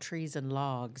hollow trees and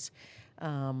logs.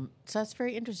 So that's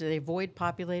very interesting. They avoid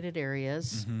populated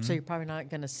areas, so you're probably not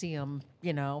going to see them.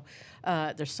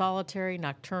 They're solitary,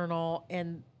 nocturnal,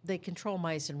 and they control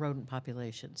mice and rodent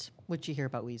populations, which you hear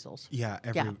about weasels. Yeah,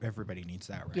 Yeah. everybody needs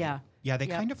that, right? Yeah. Yeah, they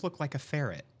Yep. kind of look like a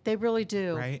ferret. They really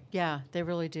do. Right? Yeah, they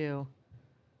really do.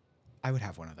 I would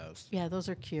have one of those. Yeah, those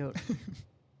are cute.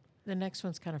 The next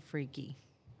one's kind of freaky.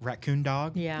 Raccoon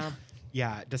dog? Yeah.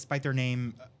 Yeah, despite their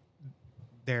name,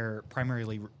 they're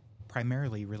primarily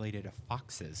related to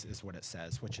foxes, is what it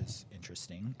says, which is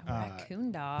interesting. A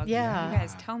raccoon dog. yeah. You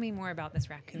guys tell me more about this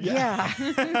raccoon. Yeah.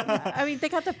 I mean, they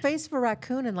got the face of a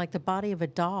raccoon and like the body of a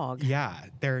dog. Yeah,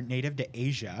 they're native to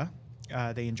Asia.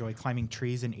 They enjoy climbing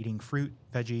trees and eating fruit,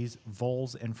 veggies,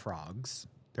 voles, and frogs.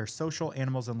 They're social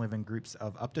animals and live in groups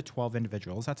of up to 12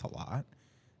 individuals. That's a lot.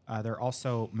 They're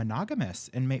also monogamous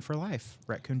and mate for life.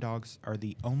 Raccoon dogs are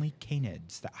the only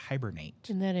canids that hibernate.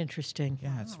 Isn't that interesting?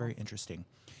 Yeah, it's very interesting.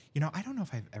 I don't know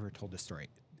if I've ever told this story.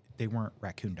 They weren't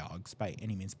raccoon dogs by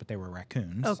any means, but they were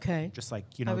raccoons. Okay. Just like,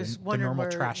 I was the wondering normal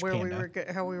trash where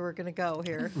panda. how we were going to go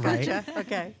here. Right. Gotcha.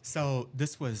 Okay. So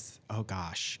this was,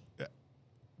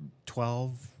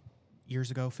 12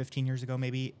 years ago, 15 years ago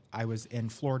maybe. I was in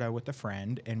Florida with a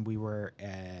friend, and we were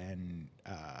in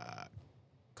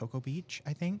Cocoa Beach,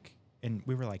 I think. And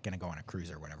we were like going to go on a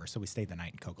cruise or whatever. So we stayed the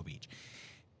night in Cocoa Beach.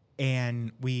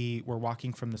 And we were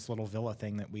walking from this little villa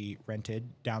thing that we rented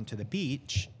down to the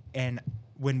beach. And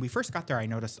when we first got there, I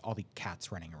noticed all the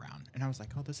cats running around. And I was like,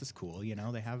 oh, this is cool.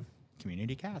 They have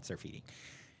community cats they're feeding.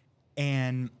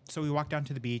 And so we walked down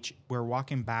to the beach. We're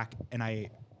walking back, and I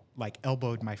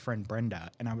elbowed my friend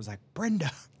Brenda. And I was like,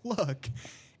 Brenda, look.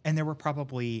 And there were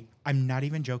probably, I'm not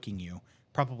even joking you,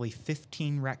 probably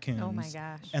 15 raccoons. Oh my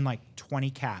gosh. And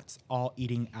 20 cats all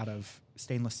eating out of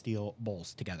stainless steel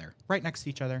bowls together, right next to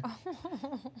each other.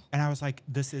 And I was like,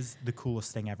 this is the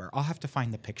coolest thing ever. I'll have to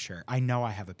find the picture. I know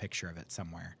I have a picture of it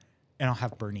somewhere. And I'll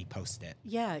have Bernie post it.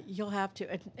 Yeah, you'll have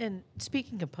to. And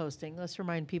speaking of posting, let's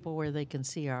remind people where they can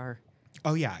see our.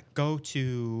 Oh, yeah. Go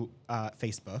to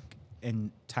Facebook and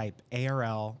type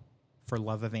ARL for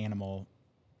Love of Animal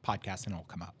podcast, and it'll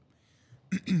come up.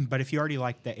 But if you already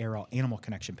like the ARL Animal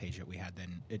Connection page that we had,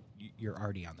 then you're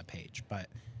already on the page. But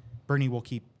Bernie will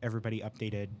keep everybody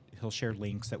updated. He'll share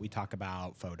links that we talk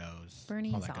about, photos.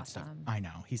 Bernie's all that good stuff. awesome. I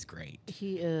know. He's great.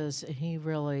 He is. He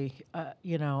really,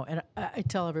 and I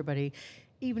tell everybody,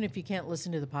 even if you can't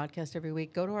listen to the podcast every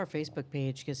week, go to our Facebook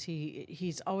page because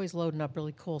he's always loading up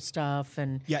really cool stuff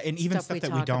and Yeah, and even stuff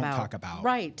that we don't talk about.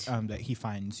 Right. That he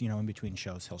finds, in between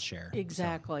shows, he'll share.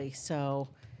 Exactly. So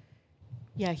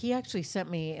yeah, he actually sent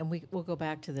me, and we'll go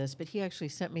back to this, but he actually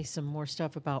sent me some more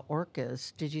stuff about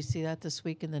orcas. Did you see that this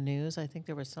week in the news? I think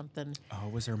there was something Oh,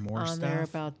 was there more on stuff? there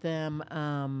about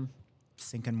them.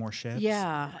 Sinking more ships?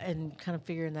 Yeah, and kind of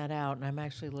figuring that out. And I'm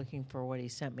actually looking for what he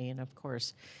sent me, and of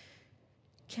course,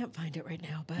 can't find it right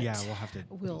now. But Yeah, we'll have to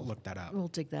look that up. We'll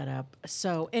dig that up.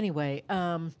 So anyway,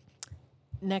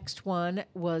 next one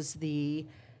was the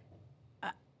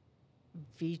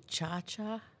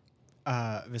Vichacha.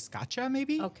 Vizcacha,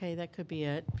 maybe? Okay, that could be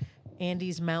it.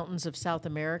 Andes Mountains of South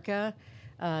America.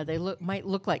 They might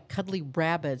look like cuddly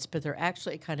rabbits, but they're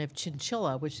actually kind of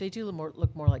chinchilla, which they do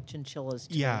look more like chinchillas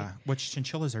to me. Yeah, which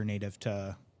chinchillas are native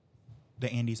to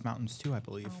the Andes Mountains too, I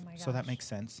believe. Oh my So that gosh. makes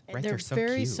sense. And Right, they're so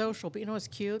very cute. social, but you know what's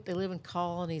cute? They live in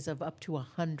colonies of up to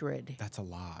 100. That's a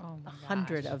lot. Oh my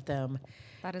 100 gosh. of them.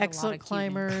 That is a lot Excellent of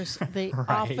cuteness. climbers. They Right.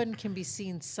 often can be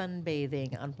seen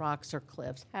sunbathing on rocks or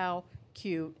cliffs. How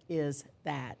cute is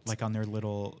that? Like on their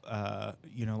little,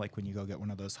 like when you go get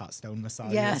one of those hot stone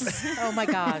massages. Yes. Oh my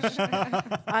gosh.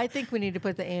 I think we need to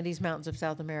put the Andes Mountains of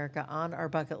South America on our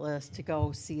bucket list to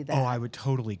go see that. Oh, I would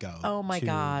totally go. Oh my to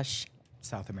gosh.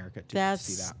 South America to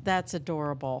see that. That's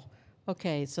adorable.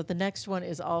 Okay, so the next one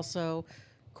is also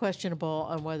questionable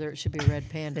on whether it should be a red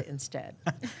panda instead.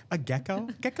 A gecko?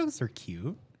 Geckos are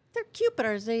cute. They're cute, but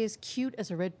are they as cute as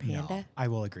a red panda? No, I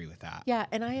will agree with that. Yeah,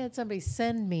 and I had somebody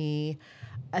send me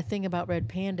a thing about red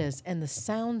pandas and the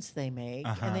sounds they make,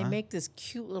 and they make this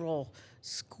cute little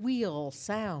squeal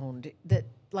sound that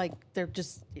like they're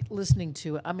just listening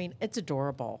to it. I mean, it's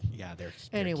adorable. Yeah, they're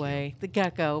Anyway, the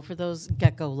gecko, for those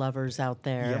gecko lovers out cute.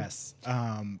 there. Yes.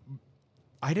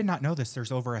 I did not know this.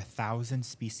 There's over 1,000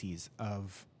 species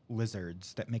of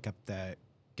lizards that make up the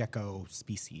gecko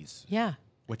species. Yeah.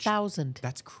 Which 1,000.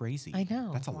 That's crazy. I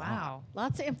know. That's a lot. Wow.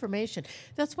 Lots of information.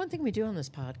 That's one thing we do on this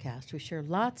podcast. We share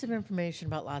lots of information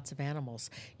about lots of animals.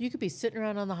 You could be sitting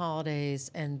around on the holidays,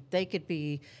 and they could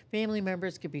be family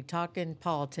members, could be talking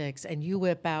politics, and you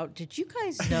whip out, did you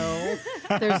guys know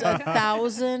there's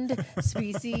 1,000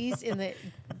 species in the...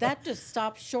 That just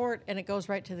stops short, and it goes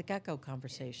right to the gecko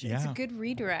conversation. Yeah. It's a good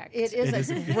redirect. It is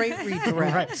a great redirect.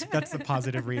 Right. That's the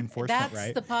positive reinforcement, That's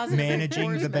right? the positive Managing the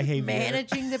reinforcement. behavior.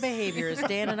 Managing the behaviors.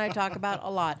 Dan and I talk about a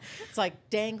lot. It's like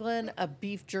dangling a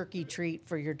beef jerky treat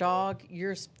for your dog.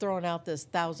 You're throwing out this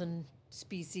 1,000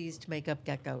 species to make up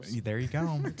geckos. There you go.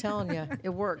 I'm telling you, it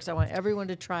works. I want everyone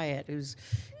to try it who's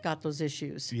got those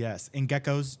issues. Yes. And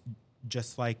geckos,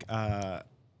 just like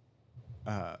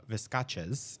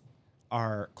vizcachas,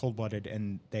 are cold-blooded,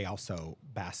 and they also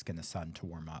bask in the sun to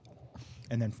warm up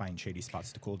and then find shady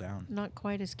spots to cool down. Not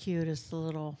quite as cute as the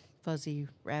little fuzzy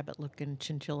rabbit-looking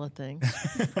chinchilla thing.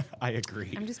 I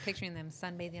agree. I'm just picturing them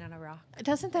sunbathing on a rock.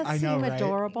 Doesn't that I seem know, right?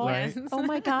 adorable? Right? Oh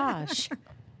my gosh.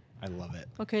 I love it.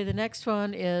 Okay, the next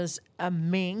one is a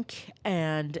mink,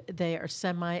 and they are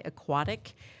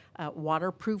semi-aquatic.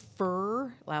 Waterproof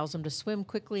fur allows them to swim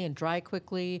quickly and dry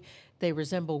quickly. They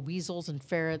resemble weasels and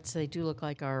ferrets. They do look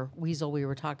like our weasel we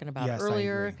were talking about Yes, I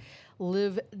earlier. agree.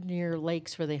 Live near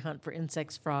lakes where they hunt for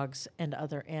insects, frogs, and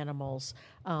other animals.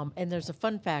 And there's a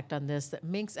fun fact on this that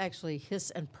minks actually hiss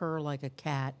and purr like a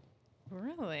cat.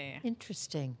 Really?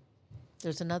 Interesting.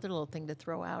 There's another little thing to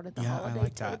throw out at the Yeah, I holiday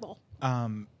like table.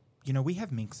 that. We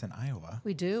have minks in Iowa.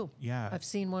 We do. Yeah. I've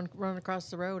seen one run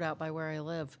across the road out by where I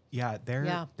live. Yeah, they're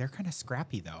Yeah. kind of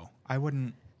scrappy though. I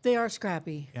wouldn't. They are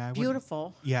scrappy. Yeah, I wouldn't-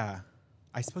 Beautiful. Yeah,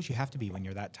 I suppose you have to be when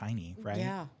you're that tiny, right?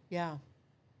 Yeah, yeah,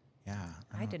 Yeah.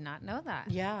 I did not know that.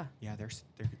 yeah. Yeah, they're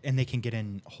and they can get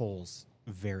in holes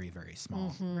very, very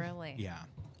small. Mm-hmm. Really? Yeah.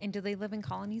 And do they live in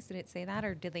colonies? Did it say that,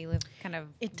 or did they live kind of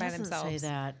It by doesn't themselves? say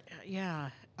that.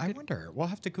 Yeah. I wonder. We'll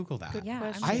have to Google that. Yeah,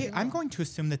 I'm question. I'm going to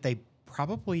assume that they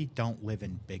probably don't live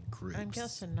in big groups. I'm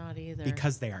guessing not either.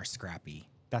 because they are scrappy.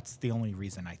 That's the only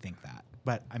reason I think that.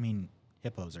 But I mean,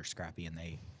 hippos are scrappy and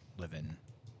they live in.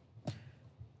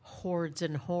 hordes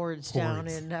and hordes down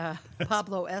Hordes. in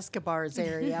Pablo Escobar's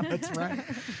area. That's right.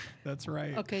 That's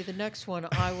right. Okay, the next one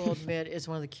I will admit is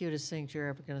one of the cutest things you're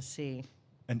ever going to see.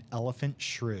 An elephant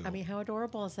shrew. I mean, how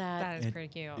adorable is that? That is pretty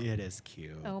cute. It is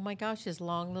cute. Oh my gosh, his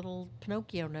long little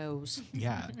Pinocchio nose.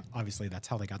 Yeah, obviously that's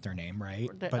how they got their name, right?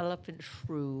 The But elephant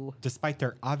shrew. despite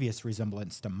their obvious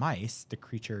resemblance to mice, the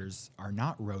creatures are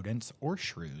not rodents or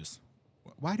shrews.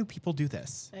 Why do people do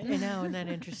this? I know, isn't that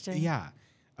interesting? Yeah.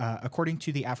 According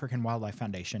to the African Wildlife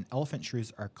Foundation, elephant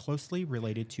shrews are closely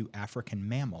related to African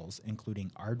mammals,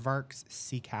 including aardvarks,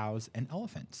 sea cows, and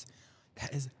elephants.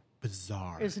 That is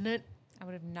bizarre. Isn't it? I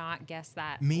would have not guessed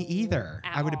that. Me either.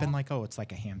 At I would have been all. like, oh, it's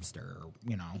like a hamster, or,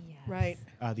 Yes. Right.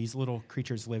 These little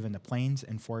creatures live in the plains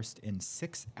and forest in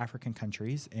 6 African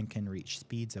countries and can reach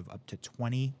speeds of up to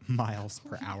 20 miles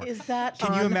per hour. Is that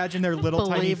Can you imagine their little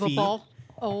tiny feet? unbelievable?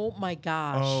 Oh my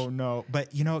gosh. Oh, no.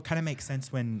 But, you know, it kind of makes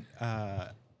sense when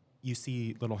you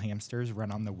see little hamsters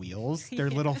run on the wheels. Their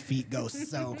little feet go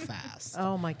so fast.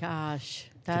 Oh my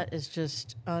gosh. That is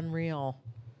just unreal.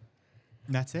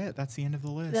 And that's it. That's the end of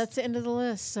the list. That's the end of the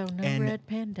list. So no And- red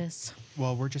pandas.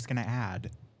 Well, we're just going to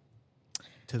add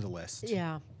to the list.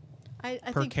 Yeah. I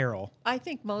Per think Carol. I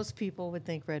think most people would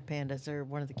think red pandas are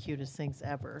one of the cutest things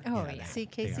ever. Oh, Yeah, yeah. See, They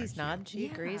are Casey's cute. nodding. She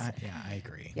Yeah. agrees. I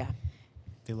agree. Yeah.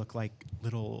 They look like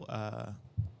little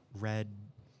red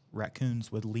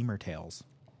raccoons with lemur tails.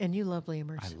 And you love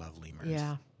lemurs. I love lemurs.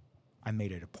 Yeah. I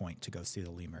made it a point to go see the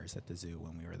lemurs at the zoo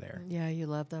when we were there. Yeah, you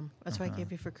love them. That's what I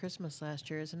gave you for Christmas last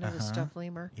year, isn't it? A stuffed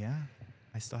lemur. Yeah,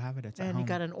 I still have it. It's at And home. you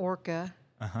got an orca.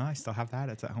 I still have that.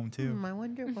 It's at home too. I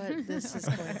wonder what this is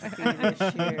going to be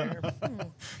this year.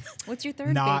 What's your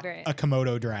third Not favorite? a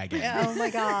Komodo dragon. Oh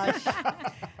my gosh.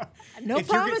 No If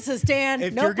you're go- promises, Dan.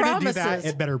 If no you're gonna promises. do that,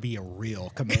 it better be a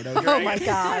real Komodo dragon. Oh my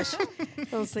gosh.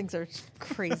 Those things are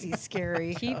crazy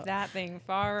scary. Keep that thing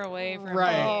far away from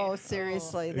Right. me. Oh,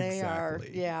 seriously, they are.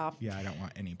 Exactly. Yeah. Yeah, I don't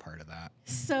want any part of that.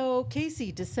 So,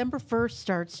 Casey, December 1st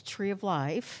starts Tree of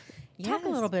Life. Talk a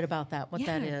Yes. little bit about that, what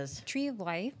that Yeah. is. Tree of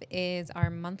Life is our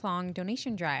month-long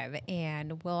donation drive,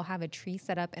 and we'll have a tree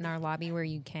set up in our lobby where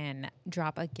you can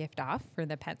drop a gift off for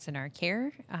the pets in our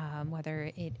care, whether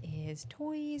it is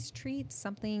toys, treats,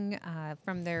 something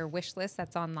from their wish list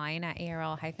that's online at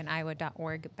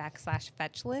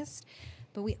arl-iowa.org/fetch list.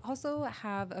 But we also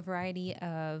have a variety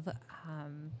of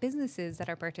businesses that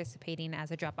are participating as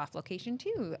a drop-off location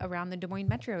too around the Des Moines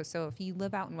metro. So if you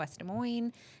live out in West Des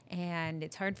Moines and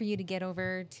it's hard for you to get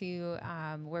over to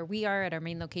where we are at our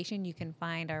main location, you can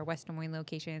find our West Des Moines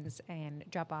locations and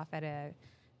drop off at a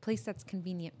place that's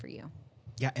convenient for you.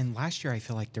 Yeah, and last year I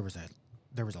feel like there was a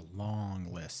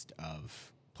long list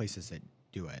of places that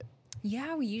do it.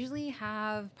 Yeah, we usually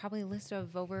have probably a list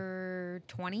of over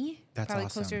 20, That's probably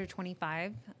awesome. closer to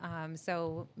 25.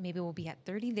 So maybe we'll be at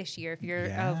 30 this year. If you're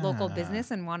a local Yeah. business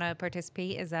and want to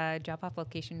participate as a drop-off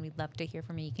location, we'd love to hear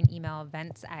from you. You can email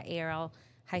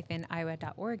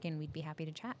events@arl-iowa.org, and we'd be happy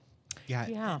to chat. Yeah.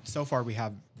 Yeah. So far we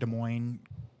have Des Moines,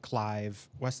 Clive,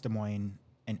 West Des Moines,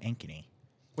 and Ankeny,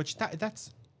 which that's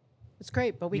It's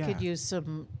great, but we Yeah. could use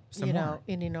some Some more.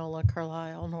 Indianola,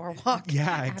 Carlisle, Norwalk,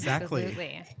 yeah, exactly.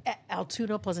 Absolutely.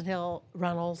 Altoona, Pleasant Hill,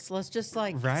 Reynolds. Let's just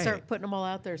Right. start putting them all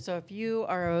out there. So if you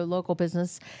are a local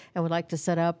business and would like to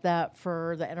set up that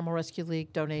for the Animal Rescue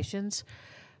League donations,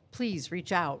 please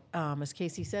reach out, as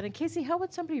Casey said. And Casey, how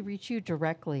would somebody reach you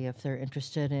directly if they're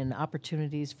interested in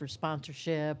opportunities for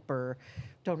sponsorship or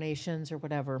donations or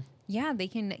whatever? Yeah, they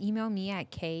can email me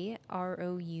at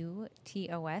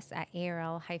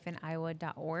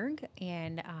kroutos@arl-iowa.org,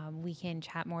 and we can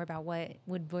chat more about what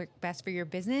would work best for your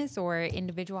business or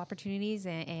individual opportunities,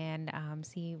 and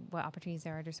see what opportunities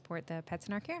there are to support the pets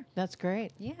in our care. That's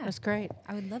great. Yeah. That's great.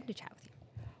 I would love to chat with you.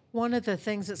 One of the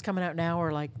things that's coming out now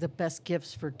are like the best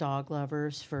gifts for dog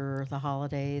lovers for the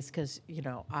holidays, because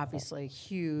obviously a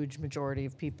huge majority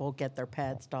of people get their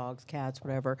pets, dogs, cats,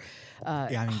 whatever.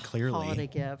 Yeah, I mean, clearly, holiday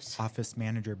gifts. Office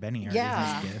manager Benny already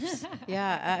Yeah. has gifts.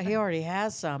 Yeah, he already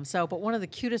has some. So, but one of the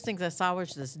cutest things I saw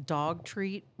was this dog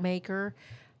treat maker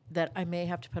that I may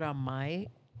have to put on my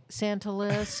Santa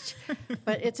list.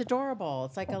 But it's adorable.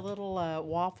 It's like a little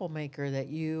waffle maker that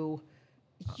you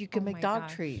can Oh make my dog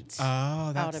gosh. treats Oh,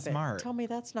 out that's of it. smart. Tell me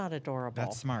that's not adorable.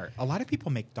 That's smart. A lot of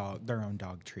people make their own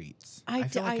dog treats. I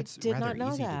feel like I it's did rather not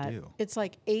know easy that. to do. It's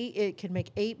like it can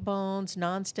make 8 bones,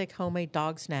 nonstick homemade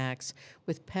dog snacks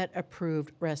with pet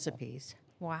approved recipes.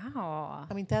 Wow.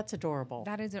 I mean, that's adorable.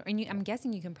 That is, and I'm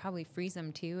guessing you can probably freeze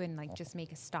them too and like just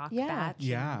make a stock Yeah. batch.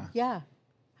 Yeah. Yeah.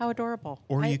 How adorable.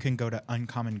 Or you can go to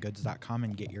uncommongoods.com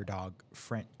and get your dog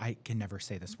I can never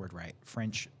say this word right.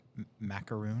 French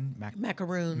macaroon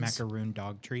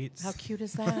dog treats. How cute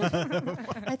is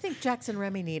that? I think Jackson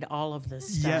Remy need all of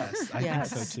this stuff. Yes, I think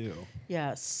so too.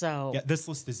 Yes. So Yeah, this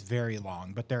list is very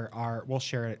long, but we'll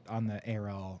share it on the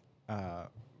ARL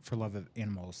for Love of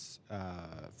Animals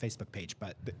Facebook page.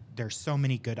 But there's so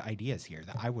many good ideas here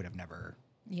that I would have never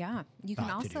Yeah, you can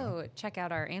Thought to also check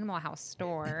out our Animal House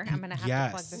store. I'm going to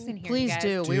have to plug this in here. Please guys.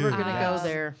 do. We were going to go Yes.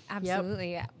 there.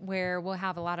 Absolutely. Where we'll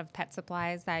have a lot of pet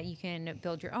supplies that you can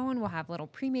build your own. We'll have little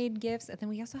pre-made gifts. And then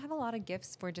we also have a lot of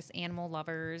gifts for just animal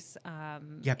lovers. Yeah,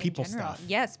 in people general. stuff.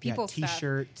 Yes, people yeah, stuff.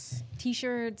 T-shirts.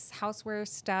 T-shirts, houseware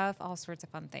stuff, all sorts of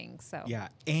fun things. So Yeah,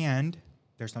 and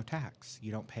there's no tax.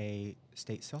 You don't pay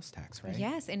state sales tax, right?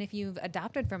 Yes, and if you've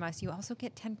adopted from us, you also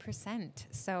get 10%.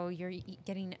 So you're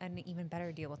getting an even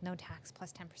better deal with no tax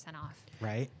plus 10% off.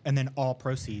 Right? And then all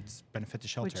proceeds benefit the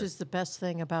shelter. Which is the best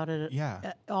thing about it Yeah.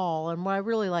 at all. And what I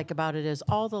really like about it is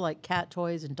all the like cat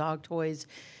toys and dog toys.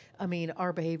 I mean,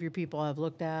 our behavior people have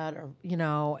looked at or,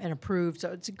 and approved.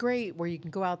 So it's great where you can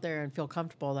go out there and feel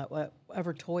comfortable that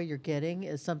whatever toy you're getting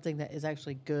is something that is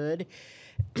actually good.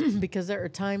 Because there are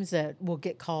times that we'll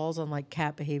get calls on like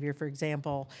cat behavior, for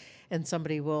example, and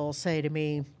somebody will say to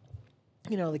me,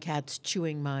 the cat's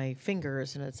chewing my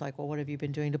fingers. And it's like, well, what have you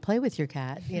been doing to play with your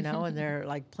cat? And they're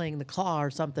like playing the claw or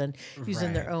something,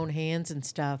 using their Right. own hands and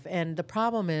stuff. And the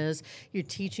problem is you're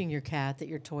teaching your cat that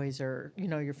your toys are,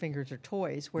 your fingers are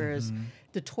toys. Whereas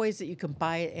the toys that you can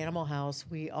buy at Animal House,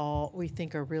 we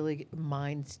think are really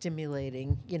mind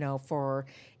stimulating, for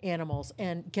animals.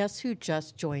 And guess who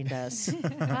just joined us?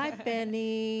 Hi,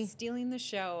 Benny. Stealing the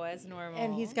show as normal.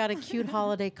 And he's got a cute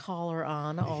holiday collar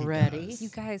on already. does. You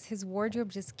guys, his wardrobe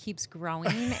just keeps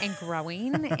growing and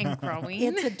growing and growing.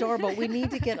 It's adorable. We need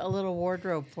to get a little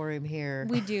wardrobe for him here.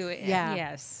 We do. Yeah.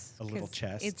 Yes. A little 'cause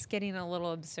chest. It's getting a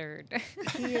little absurd.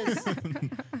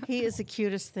 He is the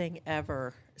cutest thing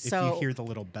ever. If So you hear the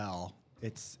little bell,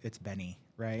 it's Benny,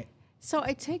 right? So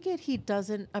I take it he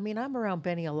doesn't. I mean, I'm around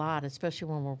Benny a lot, especially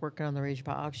when we're working on the Rage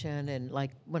by auction and like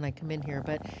when I come in here.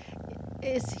 But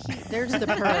there's the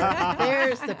purr.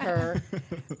 There's the purr.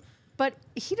 But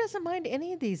he doesn't mind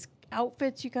any of these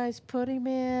outfits you guys put him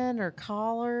in or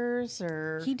collars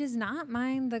or. He does not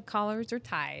mind the collars or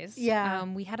ties. Yeah.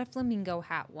 We had a flamingo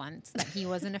hat once that he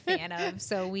wasn't a fan of,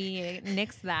 so we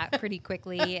nixed that pretty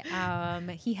quickly.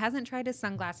 He hasn't tried his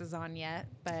sunglasses on yet,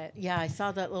 but Yeah, I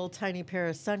saw that little tiny pair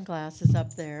of sunglasses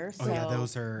up there. So Oh yeah,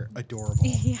 those are adorable.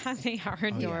 yeah, they are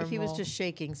adorable. He was just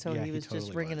shaking, so Yeah, he he was just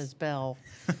totally ringing was. his bell.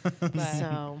 But,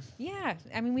 So yeah,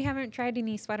 I mean, we haven't tried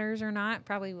any sweaters or not.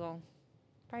 Probably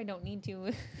don't need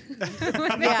to.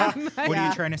 yeah, What are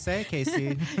you trying to say,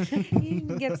 Casey? He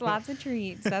gets lots of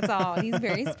treats. That's all. He's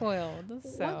very spoiled.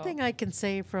 So. One thing I can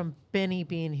say from Benny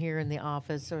being here in the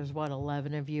office, there's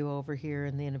 11 of you over here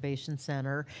in the Innovation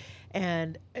Center,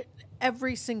 and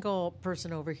every single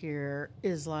person over here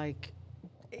is like,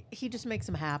 he just makes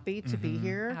him happy to be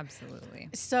here. Absolutely.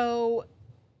 So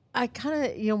I kind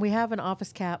of, we have an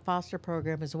office cat foster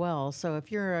program as well. So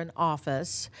if you're an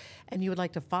office and you would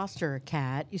like to foster a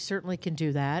cat, you certainly can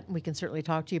do that. We can certainly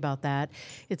talk to you about that.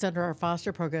 It's under our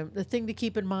foster program. The thing to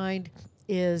keep in mind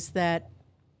is that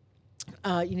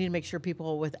you need to make sure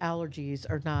people with allergies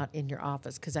are not in your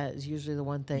office, because that is usually the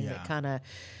one thing that Yeah. kind of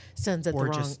sends it Or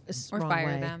the wrong, just- Or wrong fire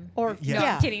way. them. Or Yeah. No,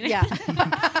 I'm kidding. Yeah.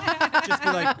 Just be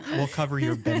like, we'll cover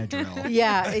your Benadryl.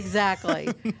 Yeah, exactly.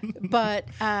 But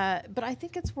I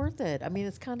think it's worth it. I mean,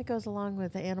 it kind of goes along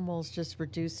with the animals just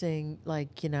reducing,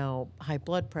 high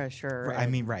blood pressure. Right, I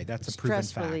and mean, right, that's a proven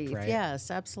stress fact, relief. right? Yes,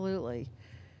 absolutely.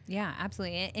 Yeah,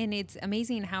 absolutely. And it's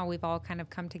amazing how we've all kind of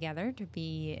come together to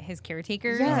be his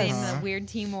caretakers Yes. in a weird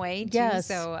team way, too. Yes.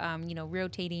 So,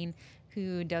 rotating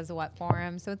who does what for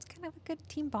him. So it's kind of a good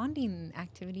team bonding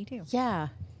activity, too. Yeah,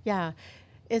 yeah.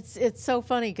 It's so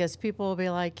funny because people will be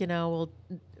like,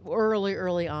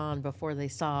 early on, before they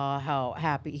saw how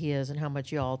happy he is and how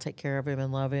much you all take care of him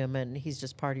and love him and he's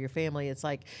just part of your family. It's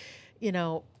like,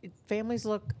 families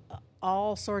look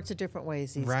all sorts of different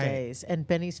ways these Right. days. And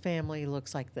Benny's family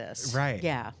looks like this. Right.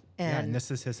 Yeah. Yeah, and this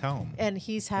is his home. And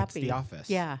he's happy. the office.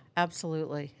 Yeah,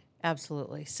 absolutely.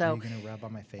 Absolutely. Are So, you going to rub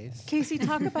on my face? Casey,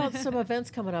 talk about some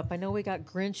events coming up. I know we got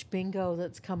Grinch Bingo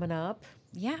that's coming up.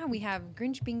 Yeah, we have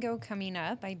Grinch Bingo coming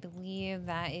up. I believe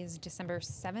that is December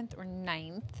 7th or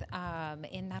 9th.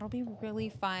 And that'll be really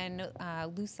fun.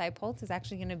 Lou Seipolt is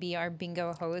actually going to be our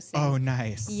bingo host. Oh,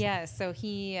 nice. Yeah, so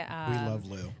he... We love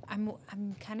Lou.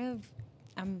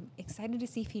 I'm excited to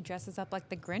see if he dresses up like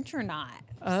the Grinch or not.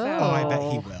 Oh. Oh, I bet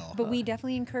he will. But we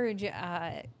definitely encourage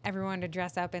everyone to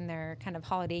dress up in their kind of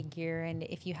holiday gear. And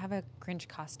if you have a Grinch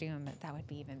costume, that would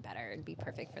be even better. It'd be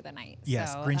perfect for the night.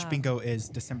 Yes, So, Grinch Bingo is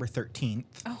December 13th.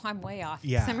 Oh, I'm way off.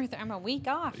 Yeah. I'm a week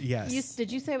off. Yes.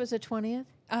 Did you say it was the 20th?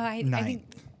 I Ninth. think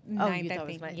Oh, 9th, you I thought it was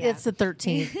think. my, Yeah. It's the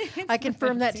 13th. I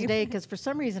confirmed that 13th. today because for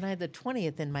some reason I had the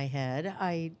 20th in my head.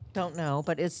 I don't know,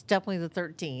 but it's definitely the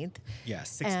 13th.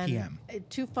 Yes, 6 And, p.m.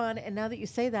 Too fun. And now that you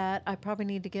say that, I probably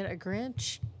need to get a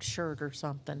Grinch shirt or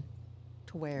something.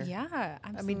 to wear. Yeah, I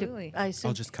mean, absolutely. I assume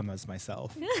I'll just come as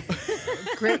myself.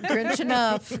 Grinch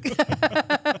enough.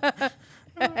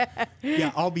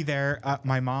 Yeah, I'll be there.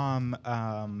 My mom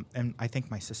and I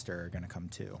think my sister are going to come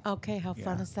too. Okay, how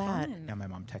fun Yeah. is that? Fun. Yeah, my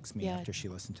mom texted me Yeah. after she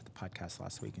listened to the podcast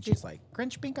last week, and she's like,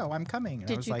 "Grinch bingo, I'm coming." And I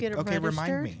Did was you like, get it "Okay,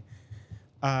 remind registered? me."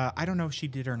 I don't know if she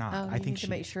did or not. Oh, I you think need she to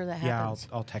make sure that Yeah, happens.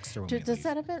 I'll text her when we Does leave.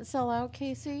 that event sell out,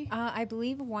 Casey? I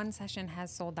believe one session has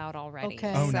sold out already.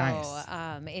 Okay. Oh, so,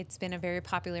 nice. It's been a very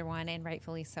popular one, and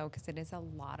rightfully so, because it is a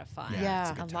lot of fun. Yeah.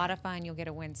 it's a a good lot time. of fun. You'll get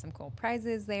to win some cool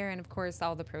prizes there, and of course,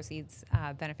 all the proceeds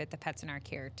benefit the pets in our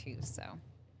care too. So,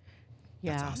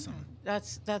 Yeah, That's awesome.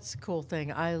 That's a cool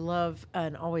thing. I love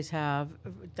and always have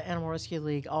the Animal Rescue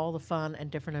League, all the fun and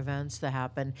different events that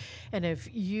happen. And if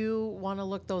you want to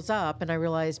look those up, and I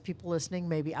realize people listening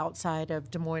may be outside of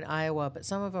Des Moines, Iowa, but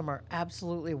some of them are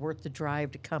absolutely worth the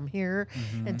drive to come here.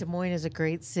 And Des Moines is a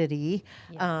great city.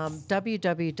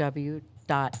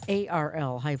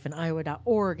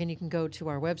 www.arl-iowa.org, and you can go to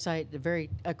our website. The very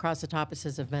across the top it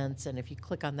says events, and if you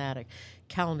click on that, a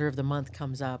calendar of the month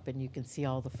comes up, and you can see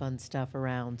all the fun stuff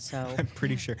around. So I'm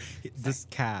pretty sure this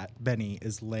cat, Benny,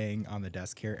 is laying on the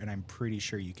desk here, and I'm pretty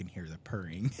sure you can hear the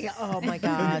purring. yeah, oh my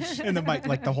gosh, And the mic,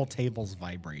 like the whole table's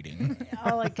vibrating.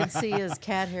 all I can see is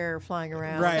cat hair flying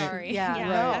around. Right. sorry. Yeah, it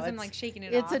no, has him it's- like shaking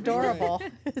it It's off. adorable.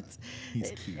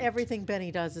 He's cute. Everything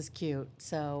Benny does is cute.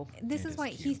 So This It is is why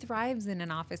he cute. thrives in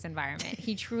an office environment.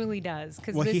 He truly does.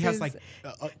 Because Well, he has like,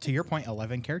 to your point,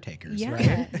 11 caretakers, Yeah, right?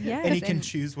 yes, And he can and-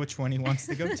 choose which one he wants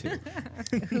to go to.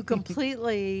 who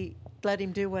completely let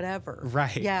him do whatever.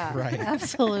 Right, Yeah. right.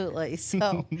 Absolutely.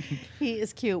 So he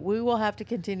is cute. We will have to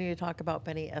continue to talk about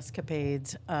Benny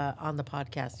escapades on the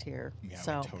podcast here. Yeah,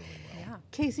 so we totally will. yeah.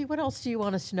 Casey, what else do you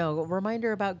want us to know? A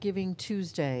reminder about Giving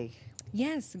Tuesday.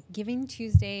 Yes, Giving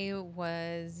Tuesday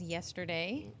was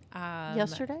yesterday.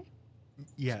 Yesterday?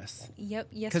 Yes. Yep,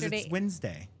 Because yesterday. it's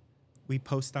Wednesday. We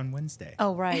post on Wednesday.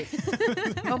 Oh, right.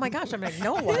 Oh, my gosh. I'm like,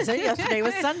 no, it wasn't. Yesterday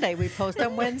was Sunday. We post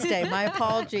on Wednesday. My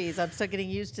apologies. I'm still getting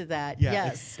used to that. Yeah,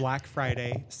 yes. it's Black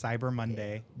Friday, Cyber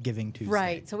Monday, Giving Tuesday.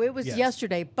 Right. So it was Yes.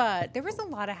 yesterday, but There was a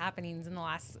lot of happenings in the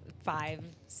last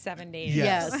 5-7 days.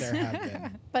 Yes, Yes. there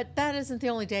have been. that isn't the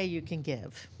only day you can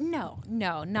give. No,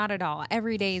 not at all.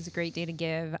 Every day is a great day to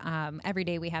give. Every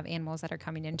day we have animals that are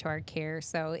coming into our care.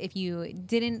 So if you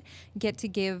didn't get to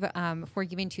give for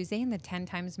Giving Tuesday and the 10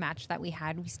 times match that we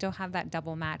had, we still have that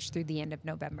double match through the end of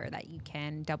November that you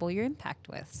can double your impact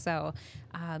with. So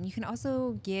you can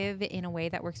also give in a way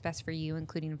that works best for you,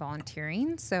 including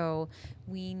volunteering. So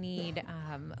we need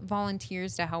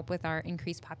volunteers to help with our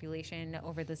increased population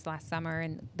over this last summer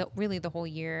and really the whole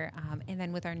year. And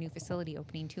then with our new facility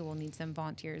opening too, we'll need some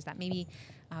volunteers that maybe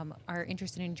are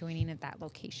interested in joining at that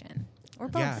location or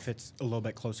both. Yeah, if it's a little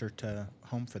bit closer to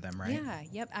home for them, right? Yeah,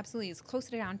 yep, absolutely. It's close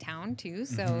to downtown too.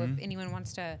 So Mm-hmm. if anyone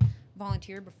wants to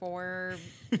volunteer before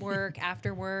work,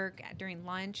 after work, during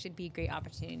lunch, it'd be a great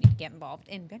opportunity to get involved.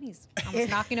 And Benny's almost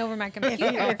knocking over my computer.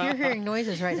 If you're hearing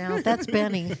noises right now, that's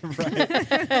Benny.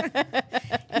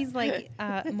 He's like,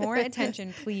 more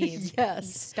attention, please.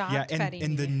 Yes. Stop Yeah, petting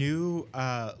and me. the new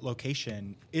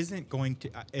location isn't going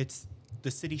to, it's the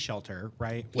city shelter,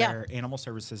 right? Yeah. Where Animal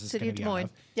Services is City going of to Des be out Moines.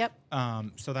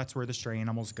 of. Yep. So that's where the stray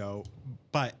animals go.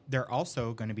 But they're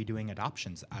also going to be doing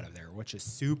adoptions out of there, which is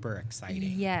super exciting.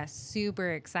 Yes,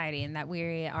 super exciting that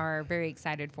we are very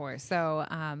excited for. So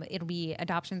it'll be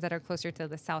adoptions that are closer to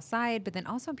the south side, but then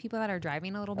also people that are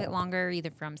driving a little bit longer,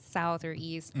 either from south or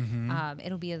east.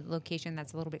 It'll be a location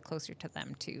that's a little bit closer to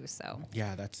them too. So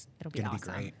Yeah, that's It'll be going to be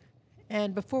awesome. great.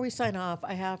 And before we sign off,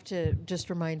 I have to just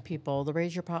remind people the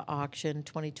Raise Your Paw auction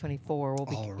 2024 will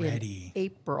be Already. in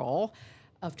April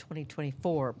of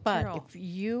 2024. But Carol. if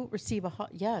you receive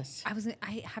yes.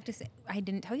 I have to say, I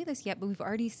didn't tell you this yet, but we've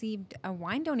already received a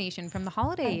wine donation from the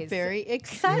holidays. I'm very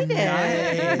excited.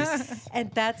 Nice. And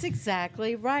that's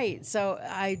exactly right. So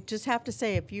I just have to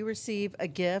say, if you receive a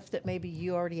gift that maybe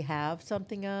you already have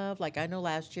something of, like I know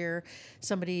last year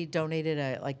somebody donated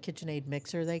a KitchenAid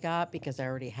mixer they got because I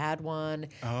already had one.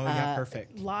 Oh, yeah,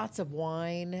 perfect. Lots of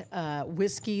wine,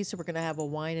 whiskey. So we're going to have a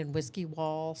wine and whiskey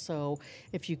wall. So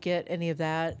if you get any of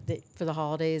that for the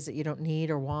holidays that you don't need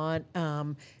or want,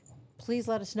 please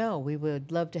let us know. We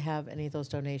would love to have any of those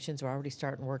donations. We're already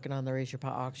starting working on the Raise Your Paw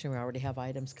auction. We already have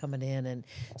items coming in and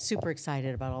super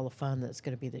excited about all the fun that's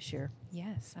going to be this year.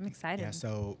 Yes, I'm excited. Yeah,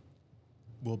 so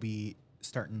we'll be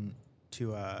starting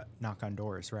to knock on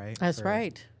doors, right? That's for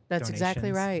right. That's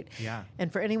exactly donations. right. Yeah.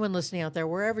 And for anyone listening out there,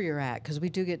 wherever you're at, because we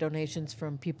do get donations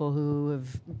from people who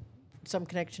have some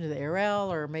connection to the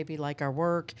ARL or maybe like our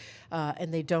work,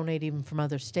 and they donate even from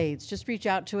other states, just reach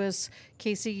out to us.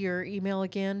 Casey, your email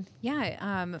again?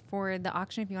 Yeah, for the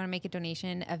auction, if you want to make a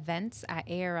donation,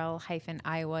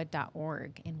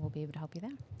 events@arl-iowa.org, and we'll be able to help you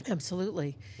there.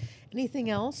 Absolutely. Anything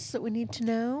else that we need to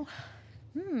know?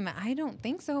 I don't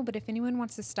think so, but if anyone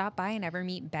wants to stop by and ever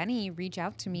meet Benny, reach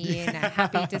out to me, and I'm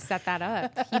happy to set that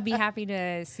up. He'd be happy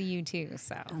to see you too.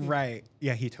 So Right.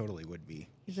 Yeah, he totally would be.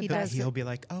 He'll be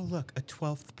like, oh, look, a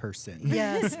 12th person.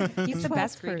 Yes, He's the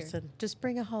best reader. person. Just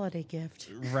bring a holiday gift.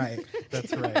 Right.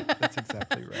 That's right. That's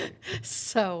exactly right.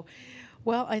 So,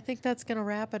 well, I think that's going to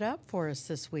wrap it up for us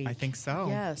this week. I think so.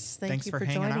 Yes. Thanks you for for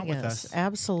hanging joining out with us.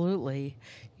 Absolutely.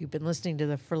 You've been listening to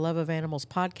the For Love of Animals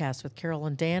podcast with Carol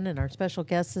and Dan, and our special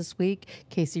guest this week,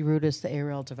 Casey Routos, the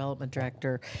ARL Development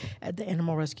Director at the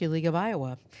Animal Rescue League of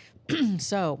Iowa.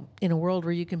 So, in a world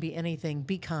where you can be anything,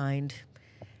 be kind.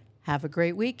 Have a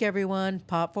great week, everyone.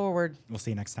 Pop forward. We'll see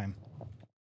you next time.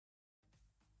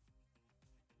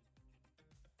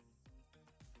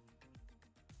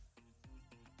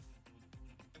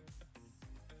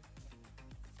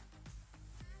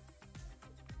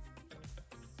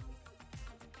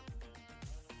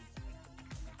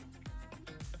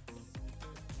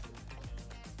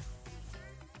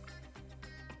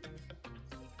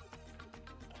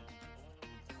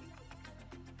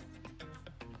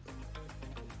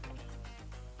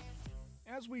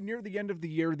 As we near the end of the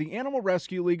year, the Animal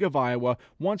Rescue League of Iowa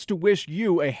wants to wish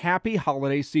you a happy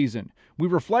holiday season. We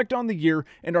reflect on the year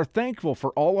and are thankful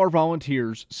for all our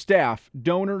volunteers, staff,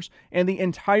 donors, and the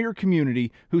entire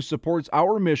community who supports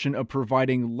our mission of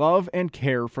providing love and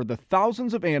care for the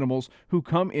thousands of animals who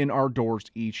come in our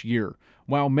doors each year.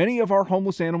 While many of our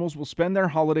homeless animals will spend their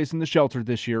holidays in the shelter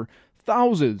this year,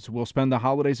 thousands will spend the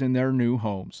holidays in their new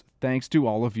homes. Thanks to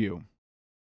all of you.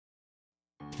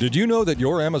 Did you know that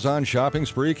your Amazon shopping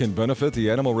spree can benefit the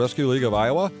Animal Rescue League of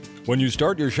Iowa? When you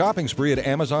start your shopping spree at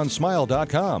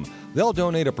AmazonSmile.com, they'll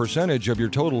donate a percentage of your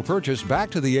total purchase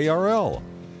back to the ARL.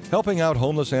 Helping out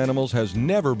homeless animals has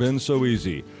never been so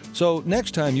easy. So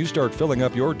next time you start filling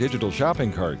up your digital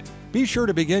shopping cart, be sure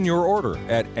to begin your order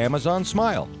at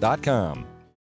AmazonSmile.com.